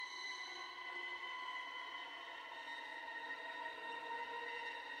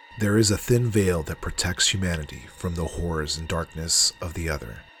There is a thin veil that protects humanity from the horrors and darkness of the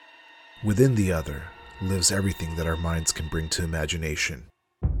other. Within the other lives everything that our minds can bring to imagination.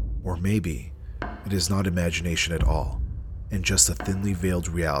 Or maybe it is not imagination at all, and just a thinly veiled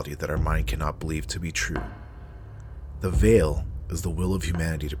reality that our mind cannot believe to be true. The veil is the will of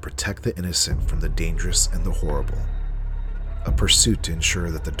humanity to protect the innocent from the dangerous and the horrible. A pursuit to ensure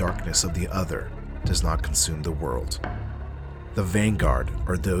that the darkness of the other does not consume the world. The vanguard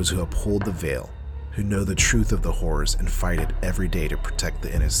are those who uphold the veil, who know the truth of the horrors and fight it every day to protect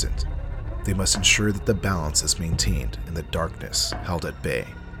the innocent. They must ensure that the balance is maintained and the darkness held at bay.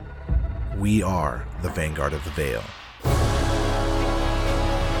 We are the vanguard of the veil.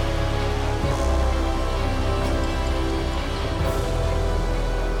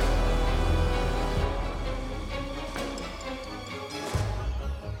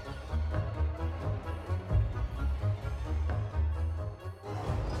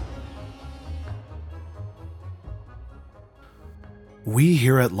 We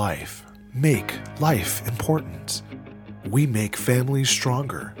here at Life make life important. We make families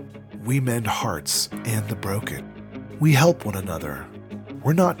stronger. We mend hearts and the broken. We help one another.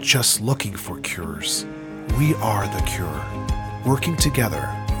 We're not just looking for cures. We are the cure, working together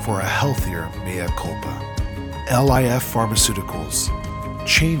for a healthier mea culpa. LIF Pharmaceuticals.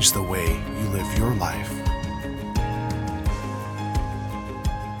 Change the way you live your life.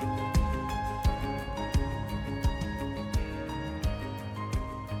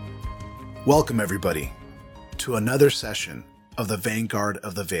 Welcome, everybody, to another session of the Vanguard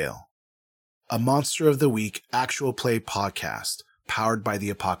of the Veil, a Monster of the Week actual play podcast powered by the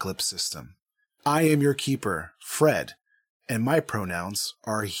Apocalypse System. I am your keeper, Fred, and my pronouns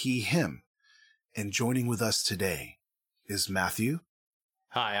are he, him. And joining with us today is Matthew.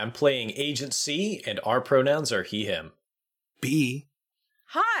 Hi, I'm playing Agent C, and our pronouns are he, him. B.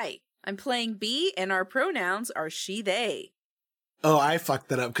 Hi, I'm playing B, and our pronouns are she, they. Oh, I fucked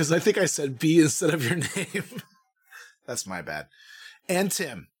that up because I think I said B instead of your name. That's my bad. And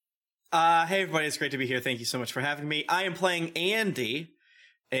Tim. Hey, everybody. It's great to be here. Thank you so much for having me. I am playing Andy,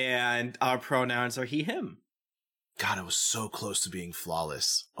 and our pronouns are he, him. God, I was so close to being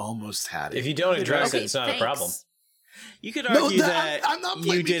flawless. Almost had it. If you don't address it, it's not a problem. You could argue I'm not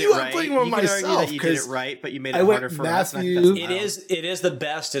you did you. it right. I'm playing you with could myself, argue that you did it right, but you made it harder for us. Matthew. It is the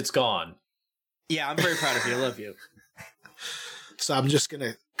best it's gone. Yeah, I'm very proud of you. I love you. So I'm just going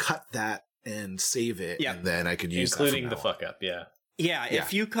to cut that and save it, and then I could use including that the fuck up, Yeah,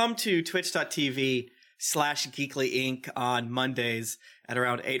 if you come to twitch.tv/Geekly Inc. on Mondays at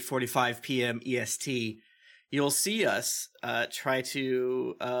around 8:45 p.m. EST, you'll see us try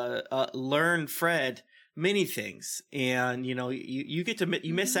to learn Fred many things. And, you know, you get to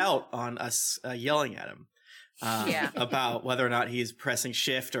you miss out on us yelling at him about whether or not he's pressing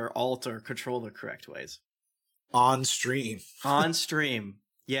shift or alt or control the correct ways. On stream. On stream.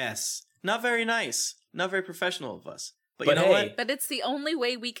 Yes. Not very nice. Not very professional of us. But you know hey, what? But it's the only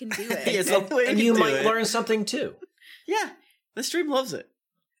way we can do it. It's the only way and you might learn something too. Yeah. The stream loves it.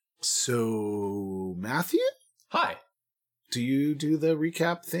 So, Matthew? Hi. Do you do the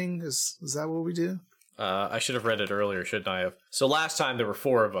recap thing? Is that what we do? I should have read it earlier, shouldn't I have? So last time there were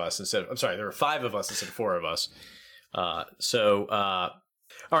 4 of us there were 5 of us instead of 4 of us.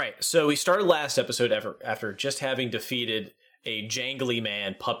 All right, so we started last episode after just having defeated a jangly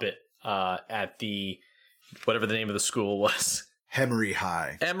man puppet at the, whatever the name of the school was. Emory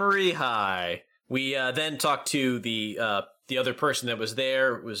High. Emory High. We then talked to the other person that was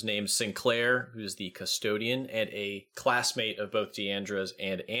there. It was named Sinclair, who's the custodian and a classmate of both Deandra's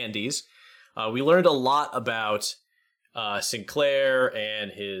and Andy's. We learned a lot about Sinclair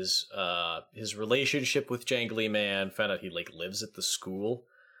and his relationship with Jangly Man. Found out he lives at the school.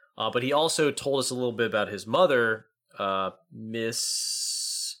 But he also told us a little bit about his mother,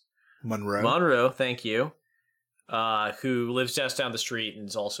 Miss Monroe, thank you, who lives just down the street and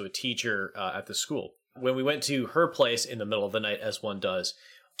is also a teacher at the school. When we went to her place in the middle of the night, as one does,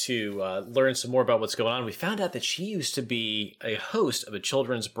 to learn some more about what's going on, we found out that she used to be a host of a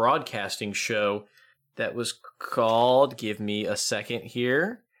children's broadcasting show that was called, give me a second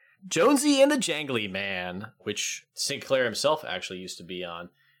here, Jonesy and the Jangly Man, which Sinclair himself actually used to be on.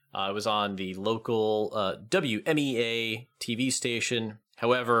 It was on the local WMEA TV station.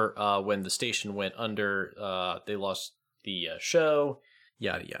 However, when the station went under, they lost the show.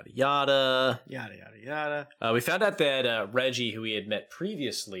 Yada, yada, yada. Yada, yada, yada. We found out that Reggie, who we had met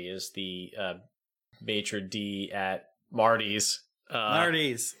previously, is the maitre d' at Marty's.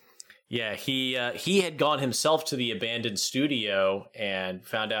 Marty's. Yeah, he had gone himself to the abandoned studio and we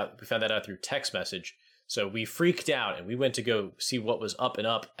found that out through text message. So we freaked out and we went to go see what was up and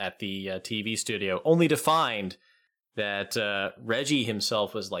up at the TV studio, only to find that Reggie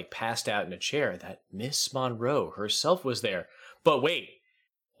himself was like passed out in a chair, that Miss Monroe herself was there. But wait,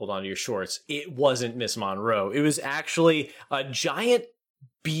 hold on to your shorts. It wasn't Miss Monroe. It was actually a giant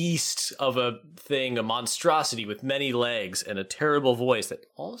beast of a thing, a monstrosity with many legs and a terrible voice that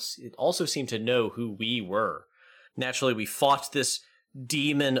also seemed to know who we were. Naturally, we fought this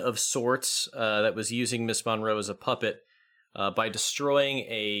demon of sorts that was using Miss Monroe as a puppet by destroying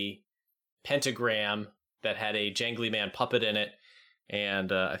a pentagram that had a Jangly Man puppet in it.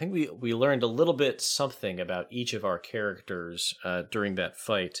 And I think we learned a little bit something about each of our characters during that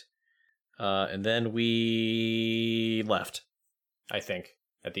fight. And then we left, I think,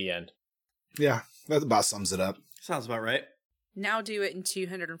 at the end. Yeah, that about sums it up. Sounds about right. Now do it in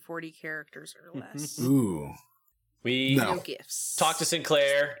 240 characters or less. Ooh. We No gifts. talked to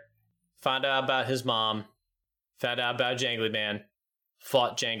Sinclair, found out about his mom, found out about Jangly Man,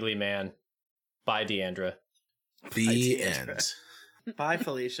 fought Jangly Man. Bye, Deandra. The end. Bye,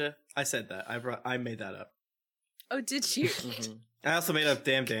 Felicia. I said that. I made that up. Oh, did you? Mm-hmm. I also made up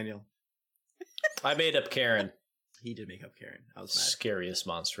Damn Daniel. I made up Karen. He did make up Karen. I was mad. Scariest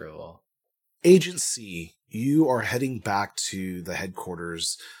monster of all. Agent C, you are heading back to the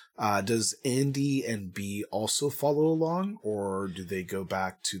headquarters. Does Andy and B also follow along, or do they go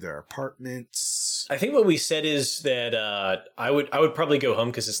back to their apartments? I think what we said is that I would probably go home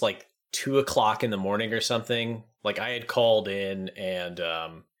because it's like 2:00 in the morning or something. Like I had called in and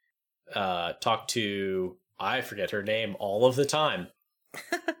talked to, I forget her name all of the time.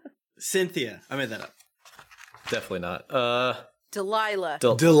 Cynthia. I made that up. Definitely not. Delilah.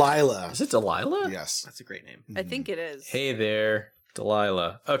 Delilah. Is it Delilah? Yes. That's a great name. I think it is. Hey there,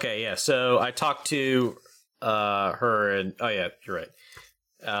 Delilah. Okay, yeah. So I talked to her, and oh yeah, you're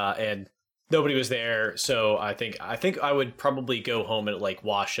right. And nobody was there, so I think I would probably go home and like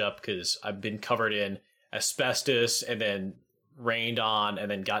wash up because I've been covered in asbestos and then rained on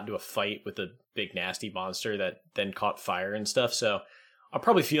and then got into a fight with a big nasty monster that then caught fire and stuff. So I'm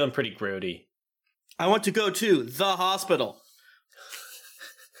probably feeling pretty grody. I want to go to the hospital.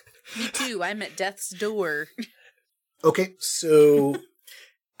 Me too. I'm at death's door. Okay, so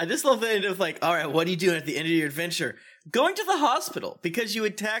I just love the end of like, all right, what are you doing at the end of your adventure? Going to the hospital because you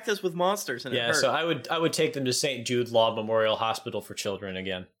attacked us with monsters and it hurt. So I would take them to St. Jude Law Memorial Hospital for Children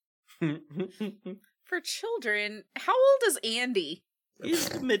again. For children, how old is Andy?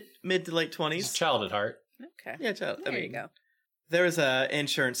 He's mid to late 20s. He's a child at heart. Okay. Yeah, child. There you go. There was a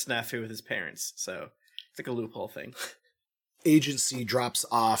insurance snafu with his parents, so it's like a loophole thing. Agency drops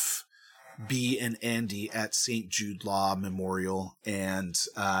off B and Andy at St. Jude Law Memorial and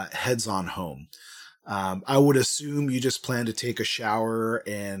heads on home. I would assume you just plan to take a shower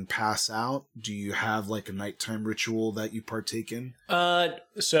and pass out. Do you have like a nighttime ritual that you partake in?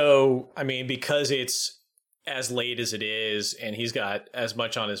 So, I mean, because it's as late as it is and he's got as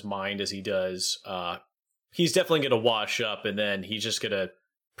much on his mind as he does, he's definitely going to wash up and then he's just going to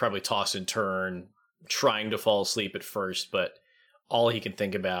probably toss and turn, trying to fall asleep at first, but all he can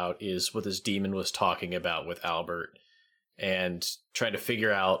think about is what this demon was talking about with Albert and trying to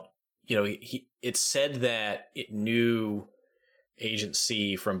figure out, you know, it said that it knew Agent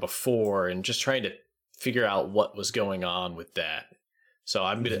C from before and just trying to figure out what was going on with that. So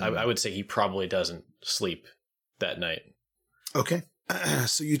I would say he probably doesn't sleep that night. Okay.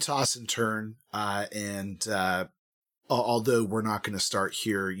 So you toss and turn, and although we're not going to start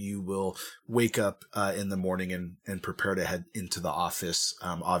here, you will wake up in the morning and prepare to head into the office.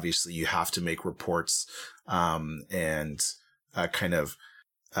 Obviously, you have to make reports and kind of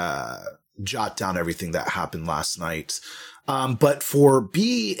jot down everything that happened last night. But for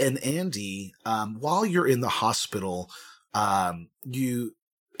B and Andy, while you're in the hospital, you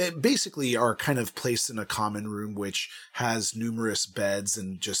basically are kind of placed in a common room, which has numerous beds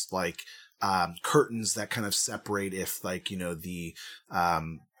and just like curtains that kind of separate if like, you know, the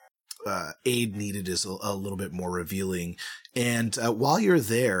aid needed is a little bit more revealing. And while you're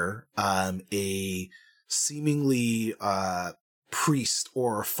there, a seemingly priest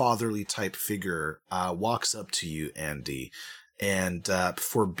or fatherly type figure walks up to you, Andy. And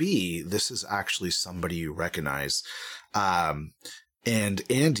for B, this is actually somebody you recognize. And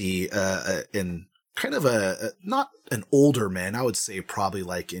Andy, in kind of not an older man, I would say probably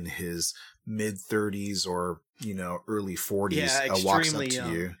like in his mid-30s or, you know, early 40s, walks up to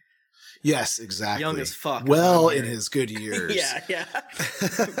young. you. Yes, exactly. Young as fuck. Well, in his good years. Yeah.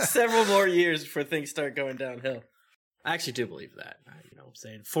 Several more years before things start going downhill. I actually do believe that. You know what I'm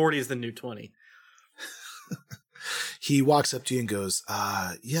saying? 40 is the new 20. He walks up to you and goes,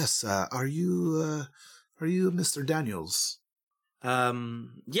 yes, are you Are you Mr. Daniels?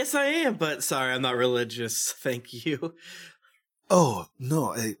 Yes, I am, but sorry, I'm not religious. Thank you. Oh,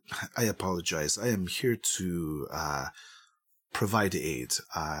 no, I apologize. I am here to provide aid.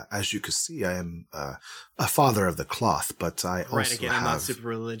 As you can see, I am a father of the cloth, but I also Right, again, I'm not super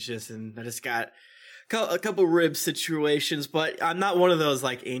religious, and I just got a couple rib situations, but I'm not one of those,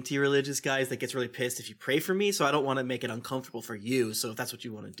 like, anti-religious guys that gets really pissed if you pray for me, so I don't want to make it uncomfortable for you, so if that's what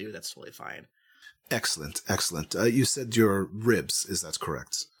you want to do, that's totally fine. Excellent, excellent. You said your ribs, is that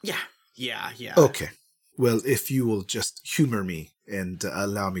correct? Yeah. Okay. Well, if you will just humor me and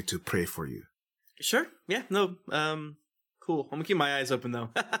allow me to pray for you. Sure, yeah, no, cool. I'm gonna keep my eyes open, though.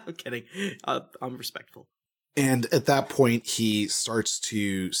 I'm kidding. I'm respectful. And at that point, he starts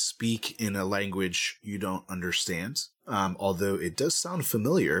to speak in a language you don't understand, although it does sound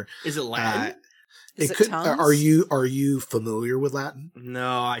familiar. Is it Latin? Is it tongues? Are you familiar with Latin?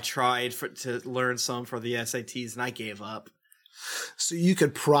 No, I tried to learn some for the SATs, and I gave up. So you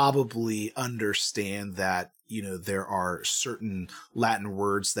could probably understand that, there are certain Latin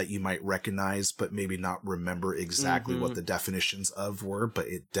words that you might recognize, but maybe not remember exactly what the definitions of were, but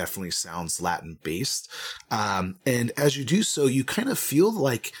it definitely sounds Latin based. And as you do so, you kind of feel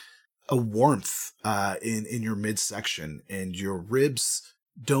like a warmth in your midsection, and your ribs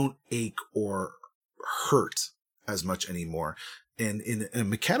don't ache or hurt as much anymore. And in a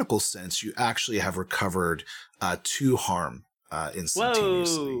mechanical sense, you actually have recovered 2 harm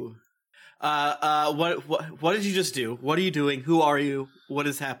instantaneously. Whoa. What did you just do? What are you doing? Who are you? What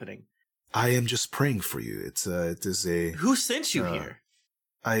is happening? I am just praying for you. It is a. Who sent you here?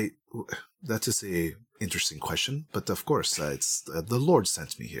 That is a interesting question, but of course, it's the Lord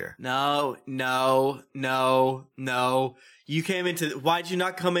sent me here. No. You came into. Why'd you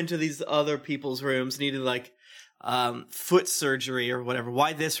not come into these other people's rooms? Needed like, foot surgery or whatever.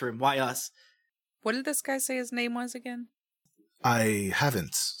 Why this room? Why us? What did this guy say his name was again? I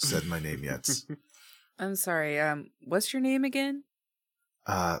haven't said my name yet. I'm sorry. What's your name again?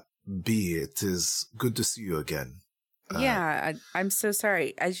 B. It is good to see you again. Yeah, I'm so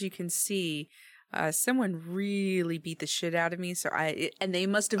sorry. As you can see, someone really beat the shit out of me. And they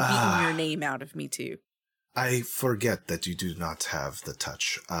must have beaten your name out of me too. I forget that you do not have the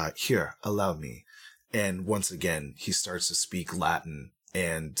touch. Here, allow me. And once again, he starts to speak Latin,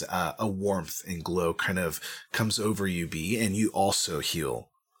 and a warmth and glow kind of comes over you, B, and you also heal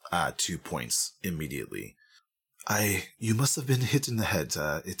 2 points immediately. You must have been hit in the head.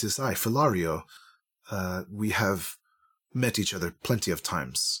 It is I, Philario. We have met each other plenty of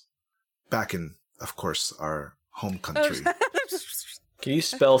times. Back in, of course, our home country. Can you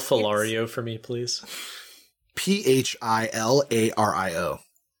spell Philario for me, please? Philario.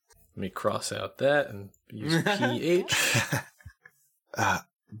 Let me cross out that and use PH.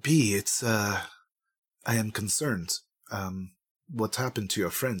 B, it's, I am concerned. What happened to your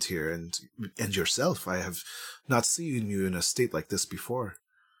friend here and yourself? I have not seen you in a state like this before.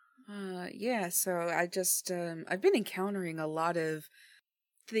 Yeah, so I just, I've been encountering a lot of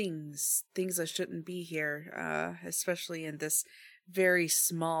things that shouldn't be here, especially in this very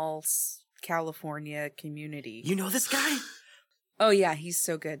small California community. You know this guy? Oh yeah, he's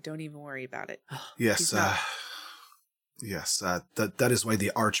so good. Don't even worry about it. Yes, that is why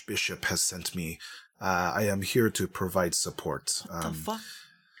the Archbishop has sent me. I am here to provide support. What the fuck?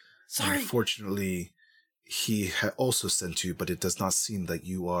 Sorry. Unfortunately, he also sent you, but it does not seem that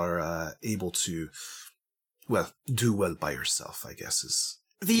you are able to, do well by yourself, I guess is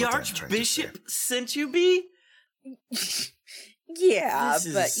the Archbishop sent you, B? Yeah,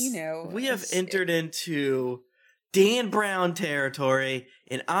 but, we have entered into Dan Brown territory,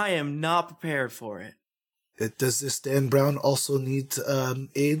 and I am not prepared for it. Does this Dan Brown also need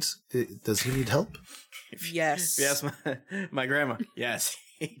aid? Does he need help? Yes. Yes, my grandma. Yes,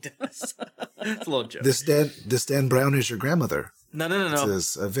 he does. It's a little joke. This Dan Brown is your grandmother. No. It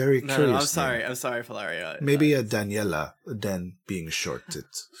is a very curious name. I'm sorry, Philario. Maybe a Daniela, Dan being short. It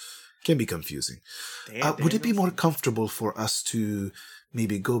can be confusing. Would it be more comfortable for us to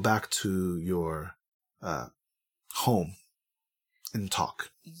maybe go back to your home and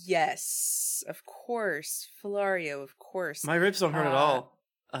talk? Yes, of course. Philario, of course. My ribs don't hurt at all.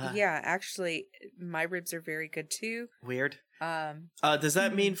 Yeah, actually, my ribs are very good too. Weird. Does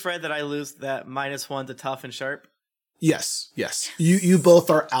that mean, Fred, that I lose that -1 to tough and sharp? Yes. You both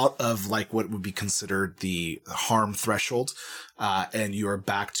are out of like what would be considered the harm threshold, and you are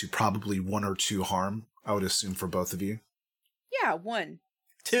back to probably 1 or 2 harm, I would assume, for both of you. Yeah, 1.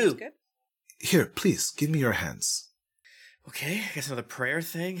 2. Sounds good. Here, please, give me your hands. Okay, I guess another prayer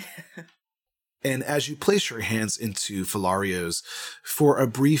thing. And as you place your hands into Philario's, for a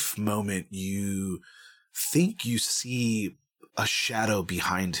brief moment, you think you see a shadow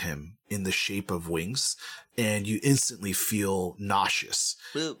behind him in the shape of wings, and you instantly feel nauseous.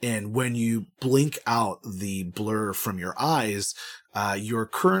 Ooh. And when you blink out the blur from your eyes, you're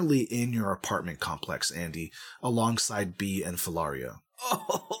currently in your apartment complex, Andy, alongside B and Filario.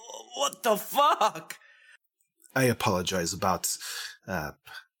 Oh, what the fuck? I apologize about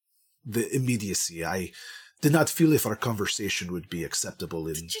the immediacy. I did not feel if our conversation would be acceptable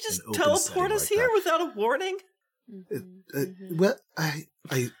in Did you just an open teleport us setting here like without a warning? Well, I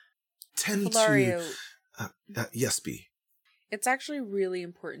tend Filario, to... yes, B. it's actually really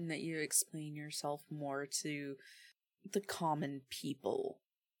important that you explain yourself more to the common people.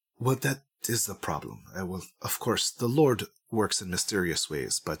 Well, that is the problem. Of course, the Lord works in mysterious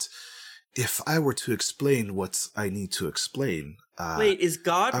ways, but if I were to explain what I need to explain... Wait, is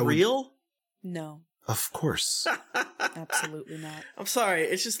God real? No. Of course. Absolutely not. I'm sorry,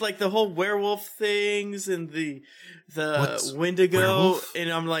 it's just like the whole werewolf things and the What's Wendigo, werewolf?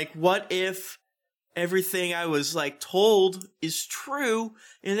 and I'm like, what if everything I was like told is true,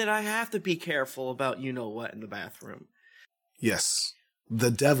 and then I have to be careful about you know what in the bathroom? Yes.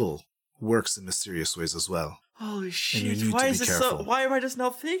 The devil works in mysterious ways as well. Holy you shit! need Why to is be this careful. so? Why am I just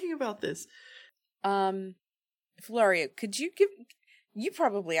not thinking about this? Filario, could you give... You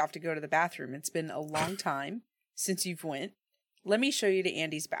probably have to go to the bathroom. It's been a long time since you've went. Let me show you to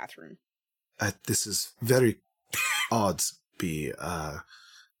Andy's bathroom. This is very odd, B,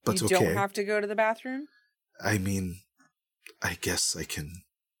 but you okay. don't have to go to the bathroom? I mean, I guess I can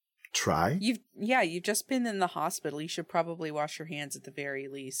try? You've just been in the hospital. You should probably wash your hands at the very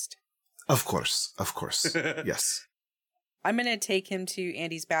least. Of course, yes. I'm going to take him to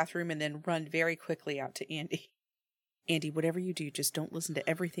Andy's bathroom and then run very quickly out to Andy. Andy, whatever you do, just don't listen to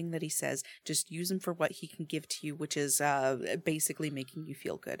everything that he says. Just use him for what he can give to you, which is basically making you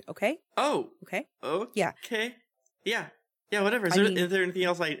feel good, okay? Oh. Okay? Oh. Yeah. Okay. Yeah. Yeah, whatever. Is there anything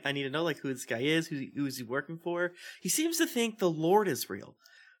else I need to know? Like who this guy is? Who is he working for? He seems to think the Lord is real.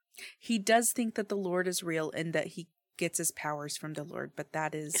 He does think that the Lord is real and that he gets his powers from the Lord, but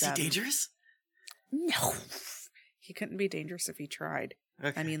that is... Is he dangerous? No. He couldn't be dangerous if he tried.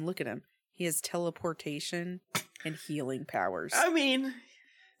 Okay. I mean, look at him. He has teleportation and healing powers. I mean...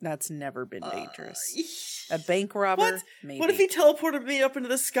 That's never been dangerous. A bank robber, what? maybe. What if he teleported me up into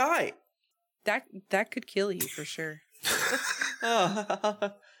the sky? That could kill you for sure.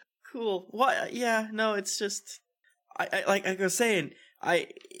 Oh, cool. What? Yeah, no, it's just... I like I was saying,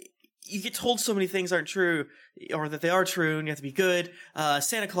 you get told so many things aren't true, or that they are true, and you have to be good.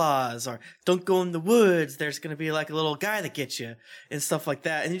 Santa Claus, or don't go in the woods. There's gonna be like a little guy that gets you, and stuff like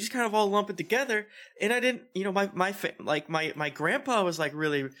that. And you just kind of all lump it together. And I didn't, my grandpa was like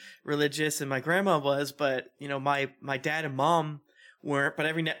really religious, and my grandma was, but my dad and mom weren't.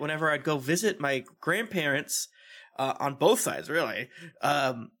 But whenever I'd go visit my grandparents, on both sides, really,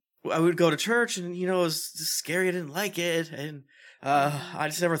 I would go to church, and it was just scary. I didn't like it, and I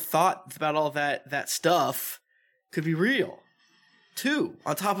just never thought about all that stuff could be real, too.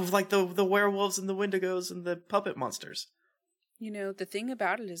 On top of like the werewolves and the wendigos and the puppet monsters. The thing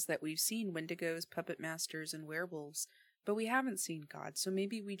about it is that we've seen wendigos, puppet masters, and werewolves, but we haven't seen God. So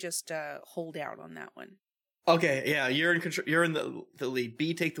maybe we just hold out on that one. Okay, yeah, you're in control. You're in the lead.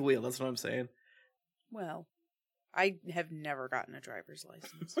 B, take the wheel. That's what I'm saying. Well, I have never gotten a driver's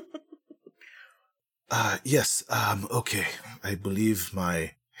license. Yes, okay. I believe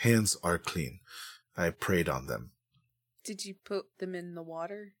my hands are clean. I prayed on them. Did you put them in the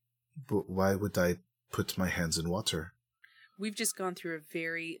water? But why would I put my hands in water? We've just gone through a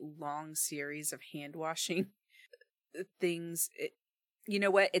very long series of hand washing things. You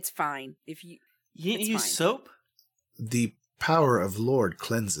know what? It's fine. If you didn't use soap? The power of Lord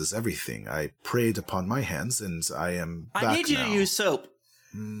cleanses everything. I prayed upon my hands, and I am back I need you now. to use soap.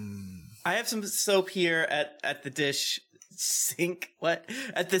 I have some soap here at the dish sink. What?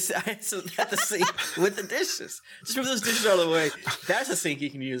 At the sink with the dishes. Just move those dishes out of the way. That's a sink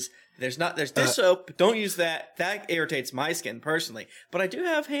you can use. There's dish soap. Don't use that. That irritates my skin personally. But I do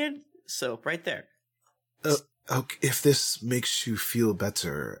have hand soap right there. Okay, if this makes you feel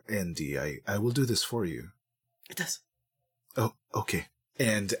better, Andy, I will do this for you. It does. Oh, okay.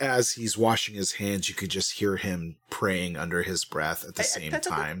 And as he's washing his hands, you could just hear him praying under his breath at the same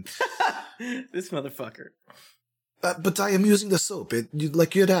time. This motherfucker. But I am using the soap.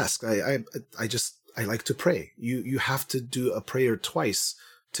 Like you'd ask. I like to pray. You have to do a prayer twice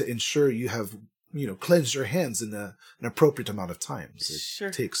to ensure you have, cleansed your hands in an appropriate amount of time. So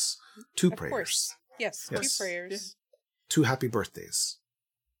it takes 2 prayers. Of course. Yes, 2 prayers. Yeah. 2 happy birthdays.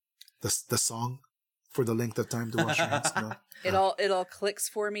 The song for the length of time to wash your hands. No. It all clicks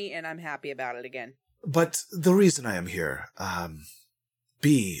for me, and I'm happy about it again. But the reason I am here,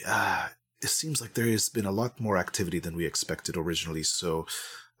 B, it seems like there has been a lot more activity than we expected originally, so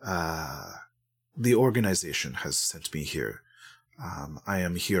the organization has sent me here. I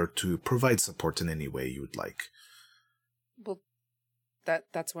am here to provide support in any way you would like. Well,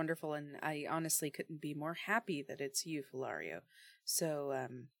 that's wonderful, and I honestly couldn't be more happy that it's you, Filario. So,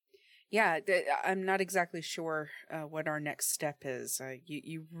 I'm not exactly sure what our next step is.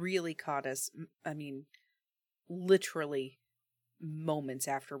 You really caught us, I mean, literally moments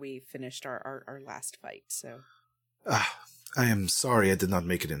after we finished our last fight, so... I am sorry I did not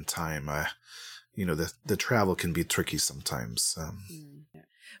make it in time. The travel can be tricky sometimes.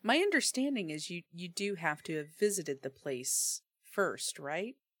 My understanding is you do have to have visited the place first,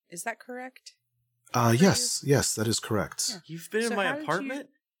 right? Is that correct? Yes, that is correct. Yeah. You've been in my apartment?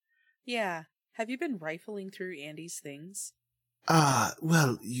 Yeah. Have you been rifling through Andy's things?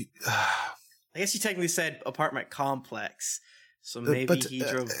 Well, I guess you technically said apartment complex. So maybe he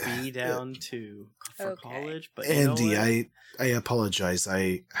drove B down for college. But Andy, I apologize.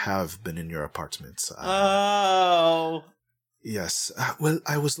 I have been in your apartment. Oh. Yes. Well,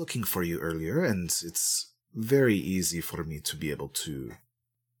 I was looking for you earlier, and it's very easy for me to be able to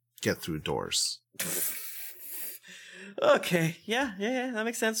get through doors. Okay. Yeah, that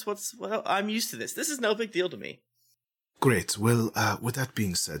makes sense. I'm used to this. This is no big deal to me. Great. Well, with that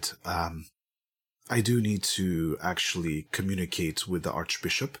being said, I do need to actually communicate with the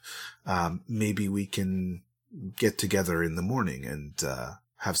Archbishop. Maybe we can get together in the morning and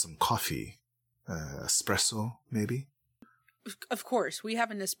have some coffee. Espresso, maybe? Of course. We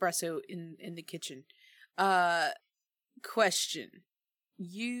have an espresso in the kitchen. Question.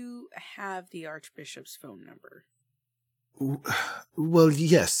 You have the Archbishop's phone number. Well,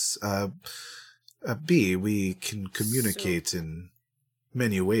 yes. B, we can communicate in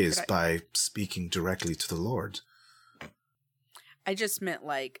many ways by speaking directly to the Lord. I just meant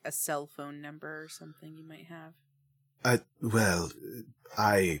like a cell phone number or something you might have. Well,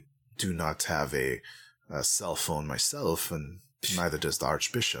 I do not have a cell phone myself, and neither does the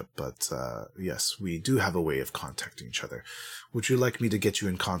Archbishop, but yes, we do have a way of contacting each other. Would you like me to get you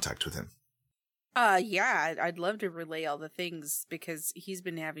in contact with him? Yeah, I'd love to relay all the things, because he's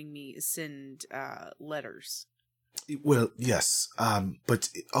been having me send letters. Well, yes, but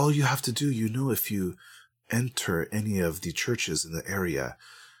all you have to do, if you enter any of the churches in the area,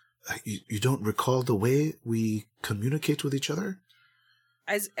 you don't recall the way we communicate with each other?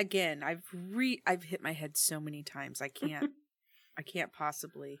 Again, I've hit my head so many times, I can't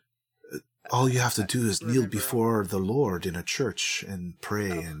possibly. All you have to do is kneel before the Lord in a church and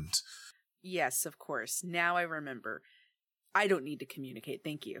pray and... Yes, of course. Now I remember. I don't need to communicate,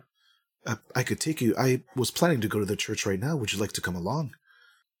 thank you. I could take you. I was planning to go to the church right now. Would you like to come along?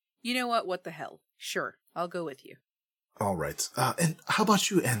 You know what? What the hell? Sure, I'll go with you. All right. And how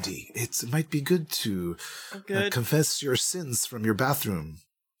about you, Andy? It might be good to confess your sins from your bathroom.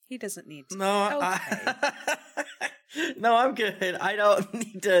 He doesn't need to. No, okay. No, I'm good. I don't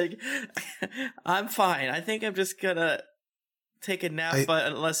need to. I'm fine. I think I'm just gonna take a nap, but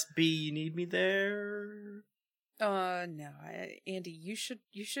unless B, you need me there. No, Andy, you should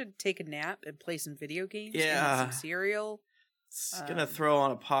take a nap and play some video games. Yeah, and some cereal. Just gonna throw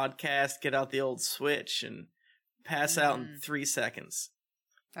on a podcast, get out the old Switch, and pass out in 3 seconds.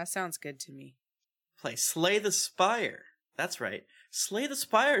 That sounds good to me. Play Slay the Spire. That's right. Slay the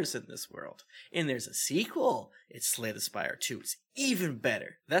Spire's in this world. And there's a sequel. It's Slay the Spire 2. It's even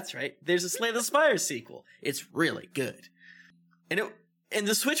better. That's right. There's a Slay the Spire sequel. It's really good. And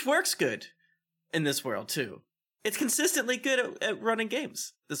the Switch works good in this world, too. It's consistently good at running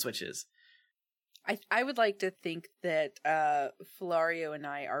games, the Switch is. I would like to think that Filario and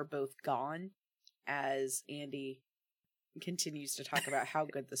I are both gone as Andy continues to talk about how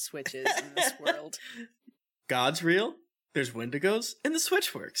good the Switch is in this world. God's real, there's Wendigos, and the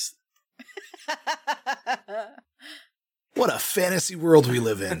Switch works. What a fantasy world we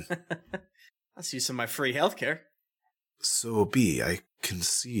live in. Let's use some of my free healthcare. So, B, I can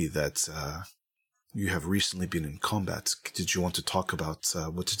see that you have recently been in combat. Did you want to talk about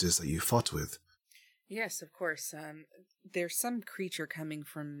what it is that you fought with? Yes, of course. There's some creature coming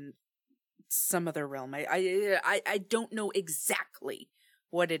from some other realm. I don't know exactly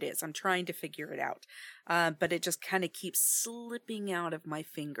what it is. I'm trying to figure it out. But it just kind of keeps slipping out of my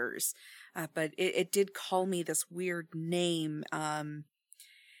fingers. But it did call me this weird name. I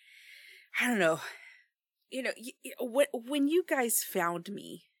don't know. You know, when you guys found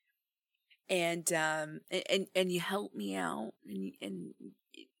me and you helped me out and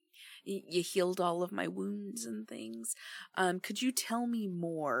you healed all of my wounds and things. Could you tell me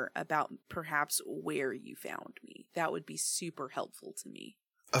more about perhaps where you found me? That would be super helpful to me.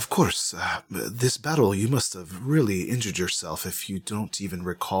 Of course. This battle, you must have really injured yourself if you don't even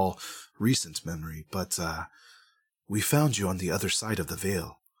recall recent memory. But we found you on the other side of the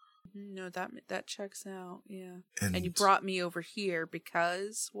veil. No, that checks out, yeah. And you brought me over here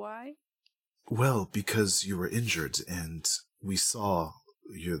because why? Well, because you were injured and we saw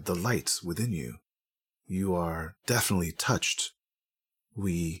the light within you. You are definitely touched.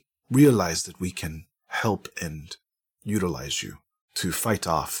 We realize that we can help and utilize you to fight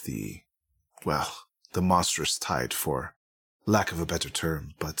off the monstrous tide, for lack of a better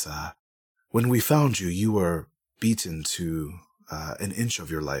term. But when we found you, you were beaten to an inch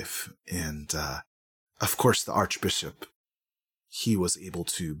of your life. And, of course, the Archbishop, he was able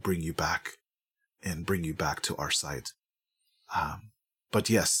to bring you back to our side. But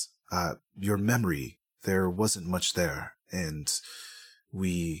yes, your memory, there wasn't much there. And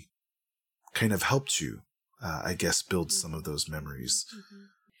we kind of helped you, I guess, build some of those memories. Mm-hmm.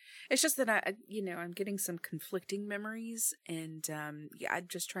 It's just that I'm getting some conflicting memories, and I'm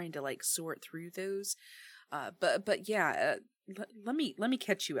just trying to like sort through those. But yeah, let me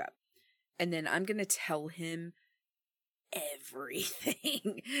catch you up, and then I'm gonna tell him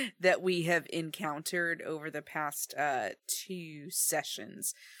everything that we have encountered over the past 2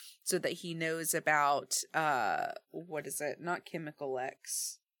 sessions, so that he knows about what is it? Not Chemical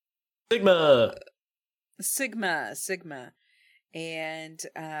X. Sigma. And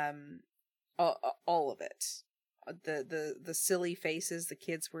all of it. The silly faces the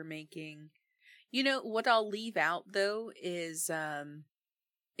kids were making. You know what I'll leave out though is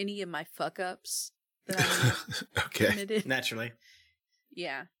any of my fuck ups that I committed. Naturally.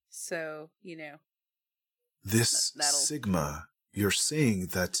 Yeah. So, This Sigma, you're saying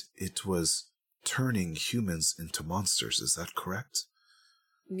that it was turning humans into monsters, is that correct?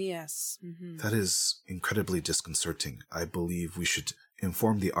 Yes. Mm-hmm. That is incredibly disconcerting. I believe we should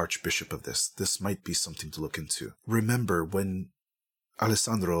inform the Archbishop of this. This might be something to look into. Remember, when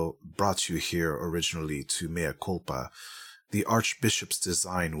Alessandro brought you here originally to Mea Culpa, the Archbishop's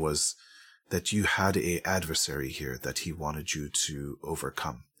design was that you had an adversary here that he wanted you to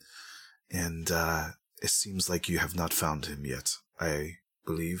overcome. And it seems like you have not found him yet, I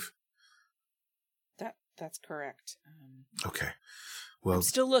believe. That's correct. Okay. Well, I'm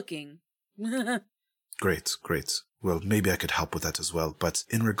still looking. Great. Well, maybe I could help with that as well. But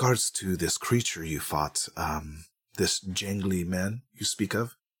in regards to this creature you fought, this jangly man you speak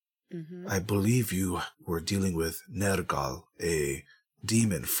of, mm-hmm. I believe you were dealing with Nergal, a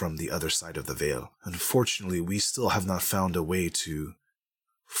demon from the other side of the veil. Unfortunately, we still have not found a way to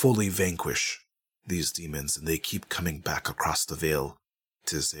fully vanquish these demons, and they keep coming back across the veil.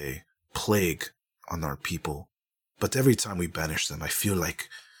 It is a plague on our people. But every time we banish them, I feel like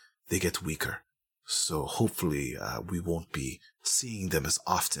they get weaker. So hopefully we won't be seeing them as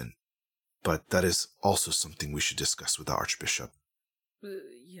often. But that is also something we should discuss with the Archbishop.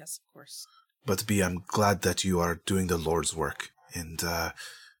 Yes, of course. But B, I'm glad that you are doing the Lord's work. And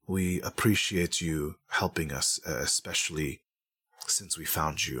we appreciate you helping us, especially since we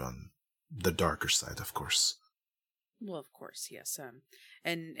found you on the darker side, of course. Well, of course, yes.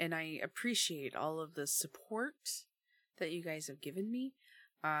 And I appreciate all of the support that you guys have given me.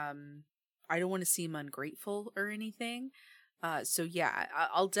 I don't want to seem ungrateful or anything. So yeah,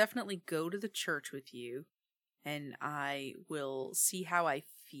 I'll definitely go to the church with you, and I will see how I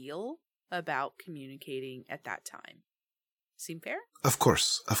feel about communicating at that time. Seem fair? Of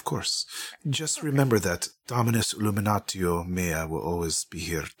course. Just remember that Dominus Illuminatio Mea will always be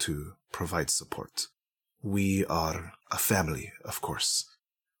here to provide support. We are a family, of course.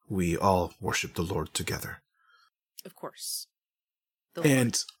 We all worship the Lord together. Of course.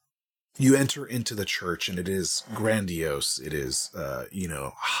 And you enter into the church, and it is grandiose. It is,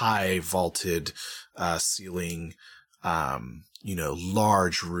 high vaulted ceiling,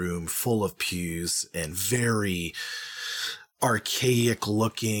 large room full of pews and very archaic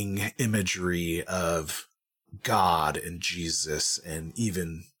looking imagery of God and Jesus, and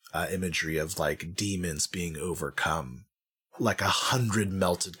even imagery of like demons being overcome. Like 100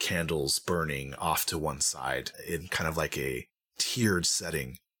 melted candles burning off to one side in kind of like a tiered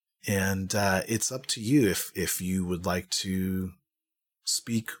setting. And it's up to you if you would like to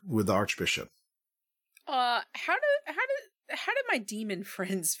speak with the Archbishop. How do my demon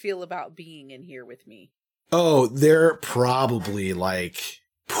friends feel about being in here with me? Oh, they're probably like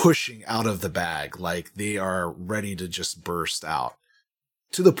pushing out of the bag, like they are ready to just burst out.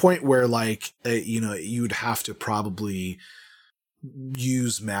 To the point where like, you'd have to probably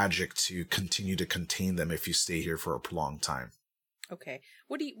use magic to continue to contain them if you stay here for a prolonged time. Okay.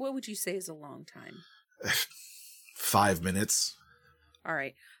 What would you say is a long time? 5 minutes. All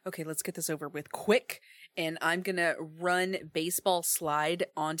right. Okay, let's get this over with quick. And I'm going to run baseball slide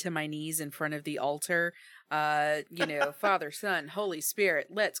onto my knees in front of the altar. Father, Son, Holy Spirit,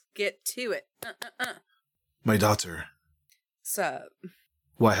 let's get to it. My daughter. Sup?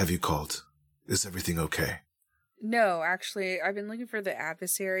 Why have you called? Is everything okay? No, actually, I've been looking for the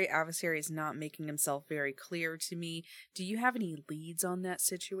adversary. Adversary is not making himself very clear to me. Do you have any leads on that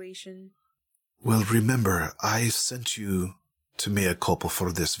situation? Well, remember, I sent you to mea culpa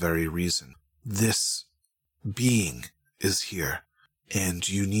for this very reason. This being is here, and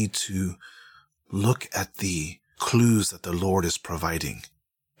you need to look at the clues that the Lord is providing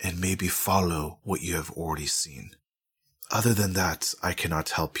and maybe follow what you have already seen. Other than that, I cannot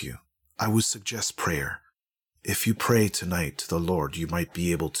help you. I would suggest prayer. If you pray tonight to the Lord, you might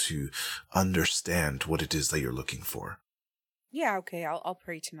be able to understand what it is that you're looking for. Yeah, okay, I'll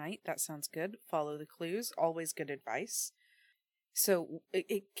pray tonight. That sounds good. Follow the clues. Always good advice. So,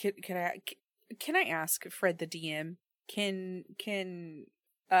 can I ask, Fred the DM, can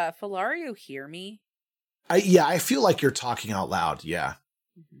Philario hear me? I feel like you're talking out loud, yeah.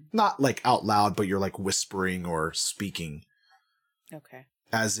 Mm-hmm. Not like out loud, but you're like whispering or speaking. Okay.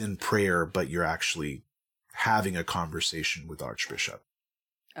 As in prayer, but you're actually having a conversation with Archbishop.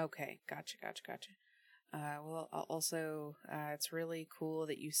 Okay, gotcha. Well, also, it's really cool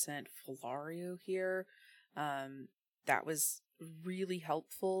that you sent Philario here. That was really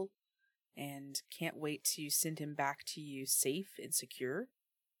helpful, and can't wait to send him back to you safe and secure.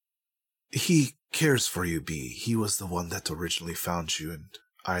 He cares for you, B. He was the one that originally found you, and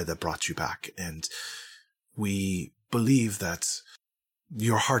I that brought you back, and we believe that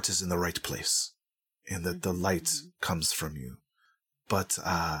your heart is in the right place, and that the light comes from you. But,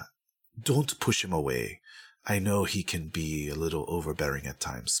 don't push him away. I know he can be a little overbearing at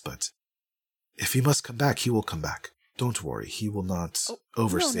times, but if he must come back, he will come back. Don't worry, he will not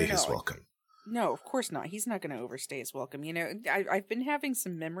overstay his welcome. No, of course not. He's not going to overstay his welcome. You know, I've been having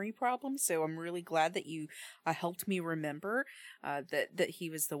some memory problems, so I'm really glad that you helped me remember that he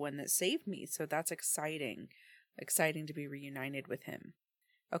was the one that saved me. So that's exciting. Exciting to be reunited with him.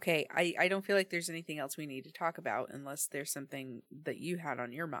 Okay, I don't feel like there's anything else we need to talk about unless there's something that you had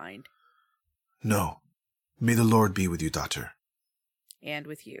on your mind. No. May the Lord be with you, daughter. And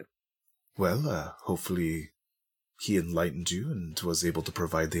with you. Well, hopefully he enlightened you and was able to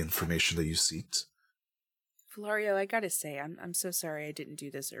provide the information that you seeked. Philario, I gotta say, I'm so sorry I didn't do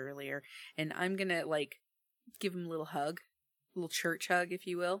this earlier. And I'm gonna, give him a little hug. A little church hug, if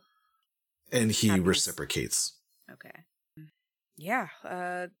you will. And he reciprocates. Okay. Yeah,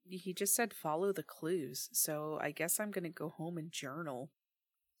 he just said follow the clues, so I guess I'm gonna go home and journal.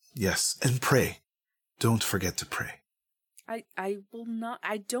 Yes, and pray. Don't forget to pray. I will not.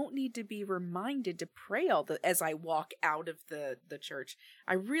 I don't need to be reminded to pray as I walk out of the church.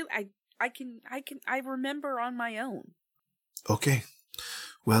 I remember on my own. Okay.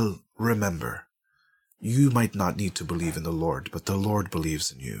 Well, remember, you might not need to believe in the Lord, but the Lord believes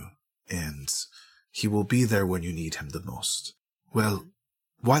in you, and he will be there when you need him the most. Well,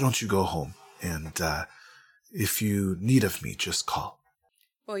 why don't you go home, and if you need of me, just call.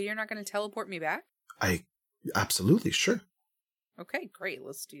 Well, you're not going to teleport me back? Absolutely, sure. Okay, great.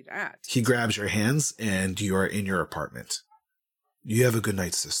 Let's do that. He grabs your hands, and you are in your apartment. You have a good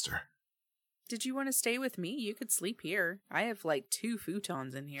night, sister. Did you want to stay with me? You could sleep here. I have 2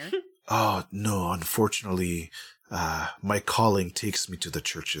 futons in here. Oh, no, unfortunately, my calling takes me to the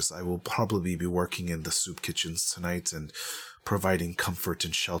churches. I will probably be working in the soup kitchens tonight and providing comfort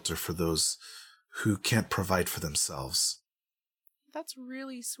and shelter for those who can't provide for themselves. That's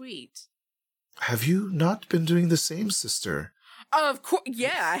really sweet. Have you not been doing the same, sister? Of course,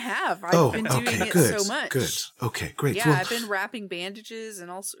 yeah, I have. I've been doing it so much. Good. Okay, great. Yeah, I've been wrapping bandages and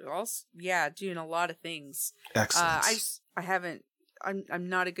also, doing a lot of things. Excellent. I haven't. I'm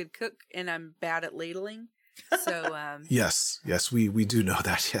not a good cook, and I'm bad at ladling. So, Yes, we do know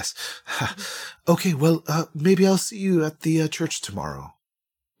that. Yes. Okay, well, maybe I'll see you at the church tomorrow.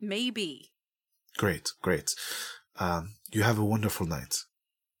 Maybe. Great. You have a wonderful night.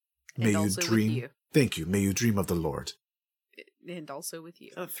 May and you dream. With you. Thank you. May you dream of the Lord. And also with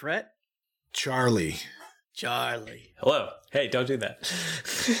you. A threat? Charlie. Hello. Hey, don't do that.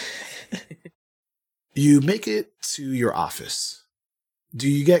 You make it to your office. Do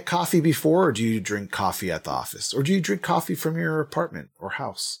you get coffee before, or do you drink coffee at the office? Or do you drink coffee from your apartment or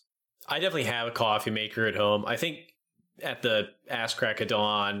house? I definitely have a coffee maker at home. I think at the ass crack of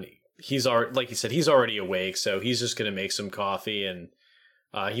dawn, he's already, like you said, he's already awake, so he's just going to make some coffee and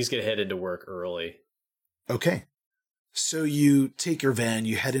he's going to head into work early. Okay. So you take your van,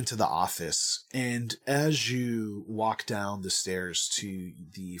 you head into the office, and as you walk down the stairs to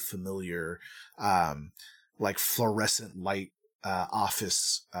the familiar, like fluorescent light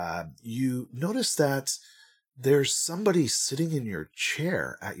office, you notice that there's somebody sitting in your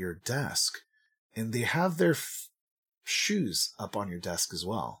chair at your desk, and they have their shoes up on your desk as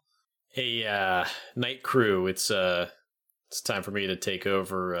well. Hey, night crew, it's time for me to take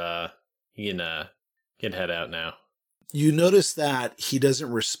over. You can head out now. You notice that he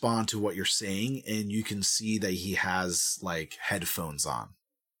doesn't respond to what you're saying, and you can see that he has, like, headphones on.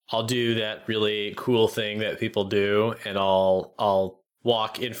 I'll do that really cool thing that people do, and I'll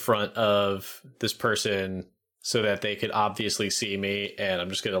walk in front of this person so that they could obviously see me, and I'm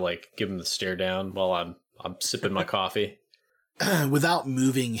just gonna like give them the stare down while I'm sipping my coffee. Without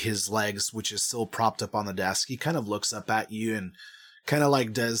moving his legs, which is still propped up on the desk, he kind of looks up at you and kind of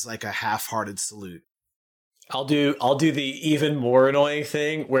like does like a half-hearted salute. I'll do the even more annoying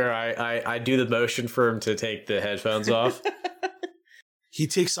thing where I do the motion for him to take the headphones off. He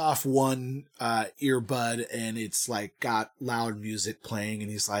takes off one earbud and it's like got loud music playing,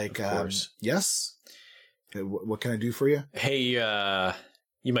 and he's like, yes? What can I do for you? Hey,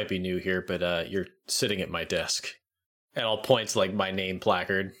 you might be new here, but you're sitting at my desk. And I'll point to like my name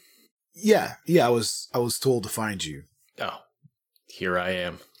placard. Yeah, I was told to find you. Oh, here I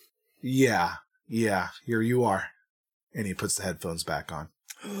am. Yeah, here you are. And he puts the headphones back on.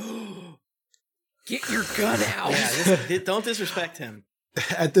 Get your gun out. Yeah, don't disrespect him.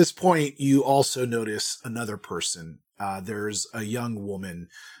 At this point, you also notice another person. There's a young woman.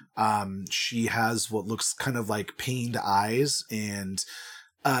 She has what looks kind of like pained eyes and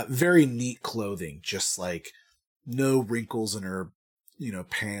very neat clothing, just like no wrinkles in her,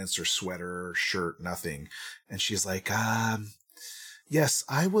 pants or sweater or shirt, nothing. And she's like, yes,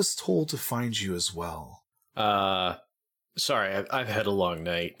 I was told to find you as well. Sorry, I've had a long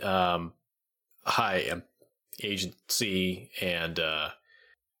night. Hi, I'm Agent C, and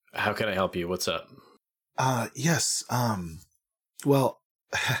how can I help you? What's up? Yes, well,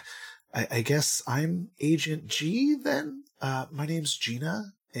 I guess I'm Agent G then. My name's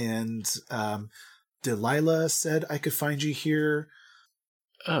Gina, and Delilah said I could find you here.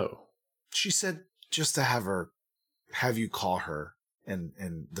 Oh. She said just to have you call her and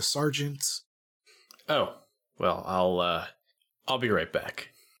the sergeant. Oh, well, I'll be right back.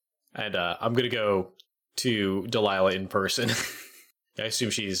 And I'm gonna go to Delilah in person. I assume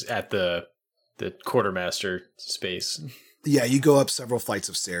she's at the quartermaster space. Yeah, you go up several flights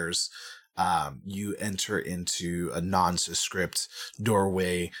of stairs. You enter into a nondescript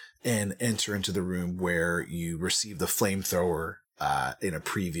doorway and enter into the room where you received the flamethrower in a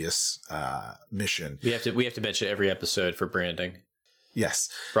previous mission. We have to mention every episode for branding. Yes.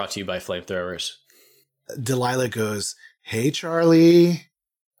 Brought to you by flamethrowers. Delilah goes, "Hey, Charlie."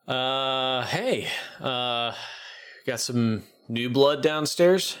 Hey. Got some new blood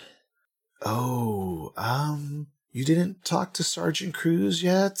downstairs? Oh, you didn't talk to Sergeant Cruz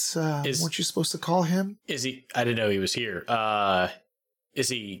yet? Weren't you supposed to call him? Is he? I didn't know he was here. Is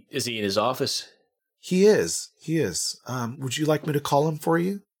he in his office? He is. Would you like me to call him for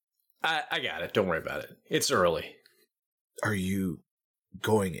you? I got it. Don't worry about it. It's early. Are you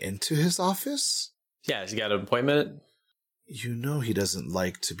going into his office? Yeah, has he got an appointment? You know he doesn't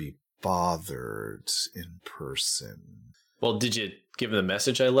like to be bothered in person. Well, did you give him the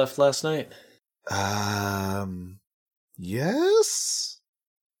message I left last night? Yes?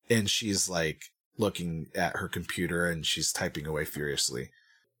 And she's like looking at her computer and she's typing away furiously.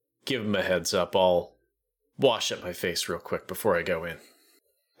 Give him a heads up. I'll wash up my face real quick before I go in.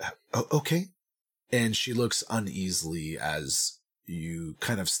 Okay. And she looks uneasily as you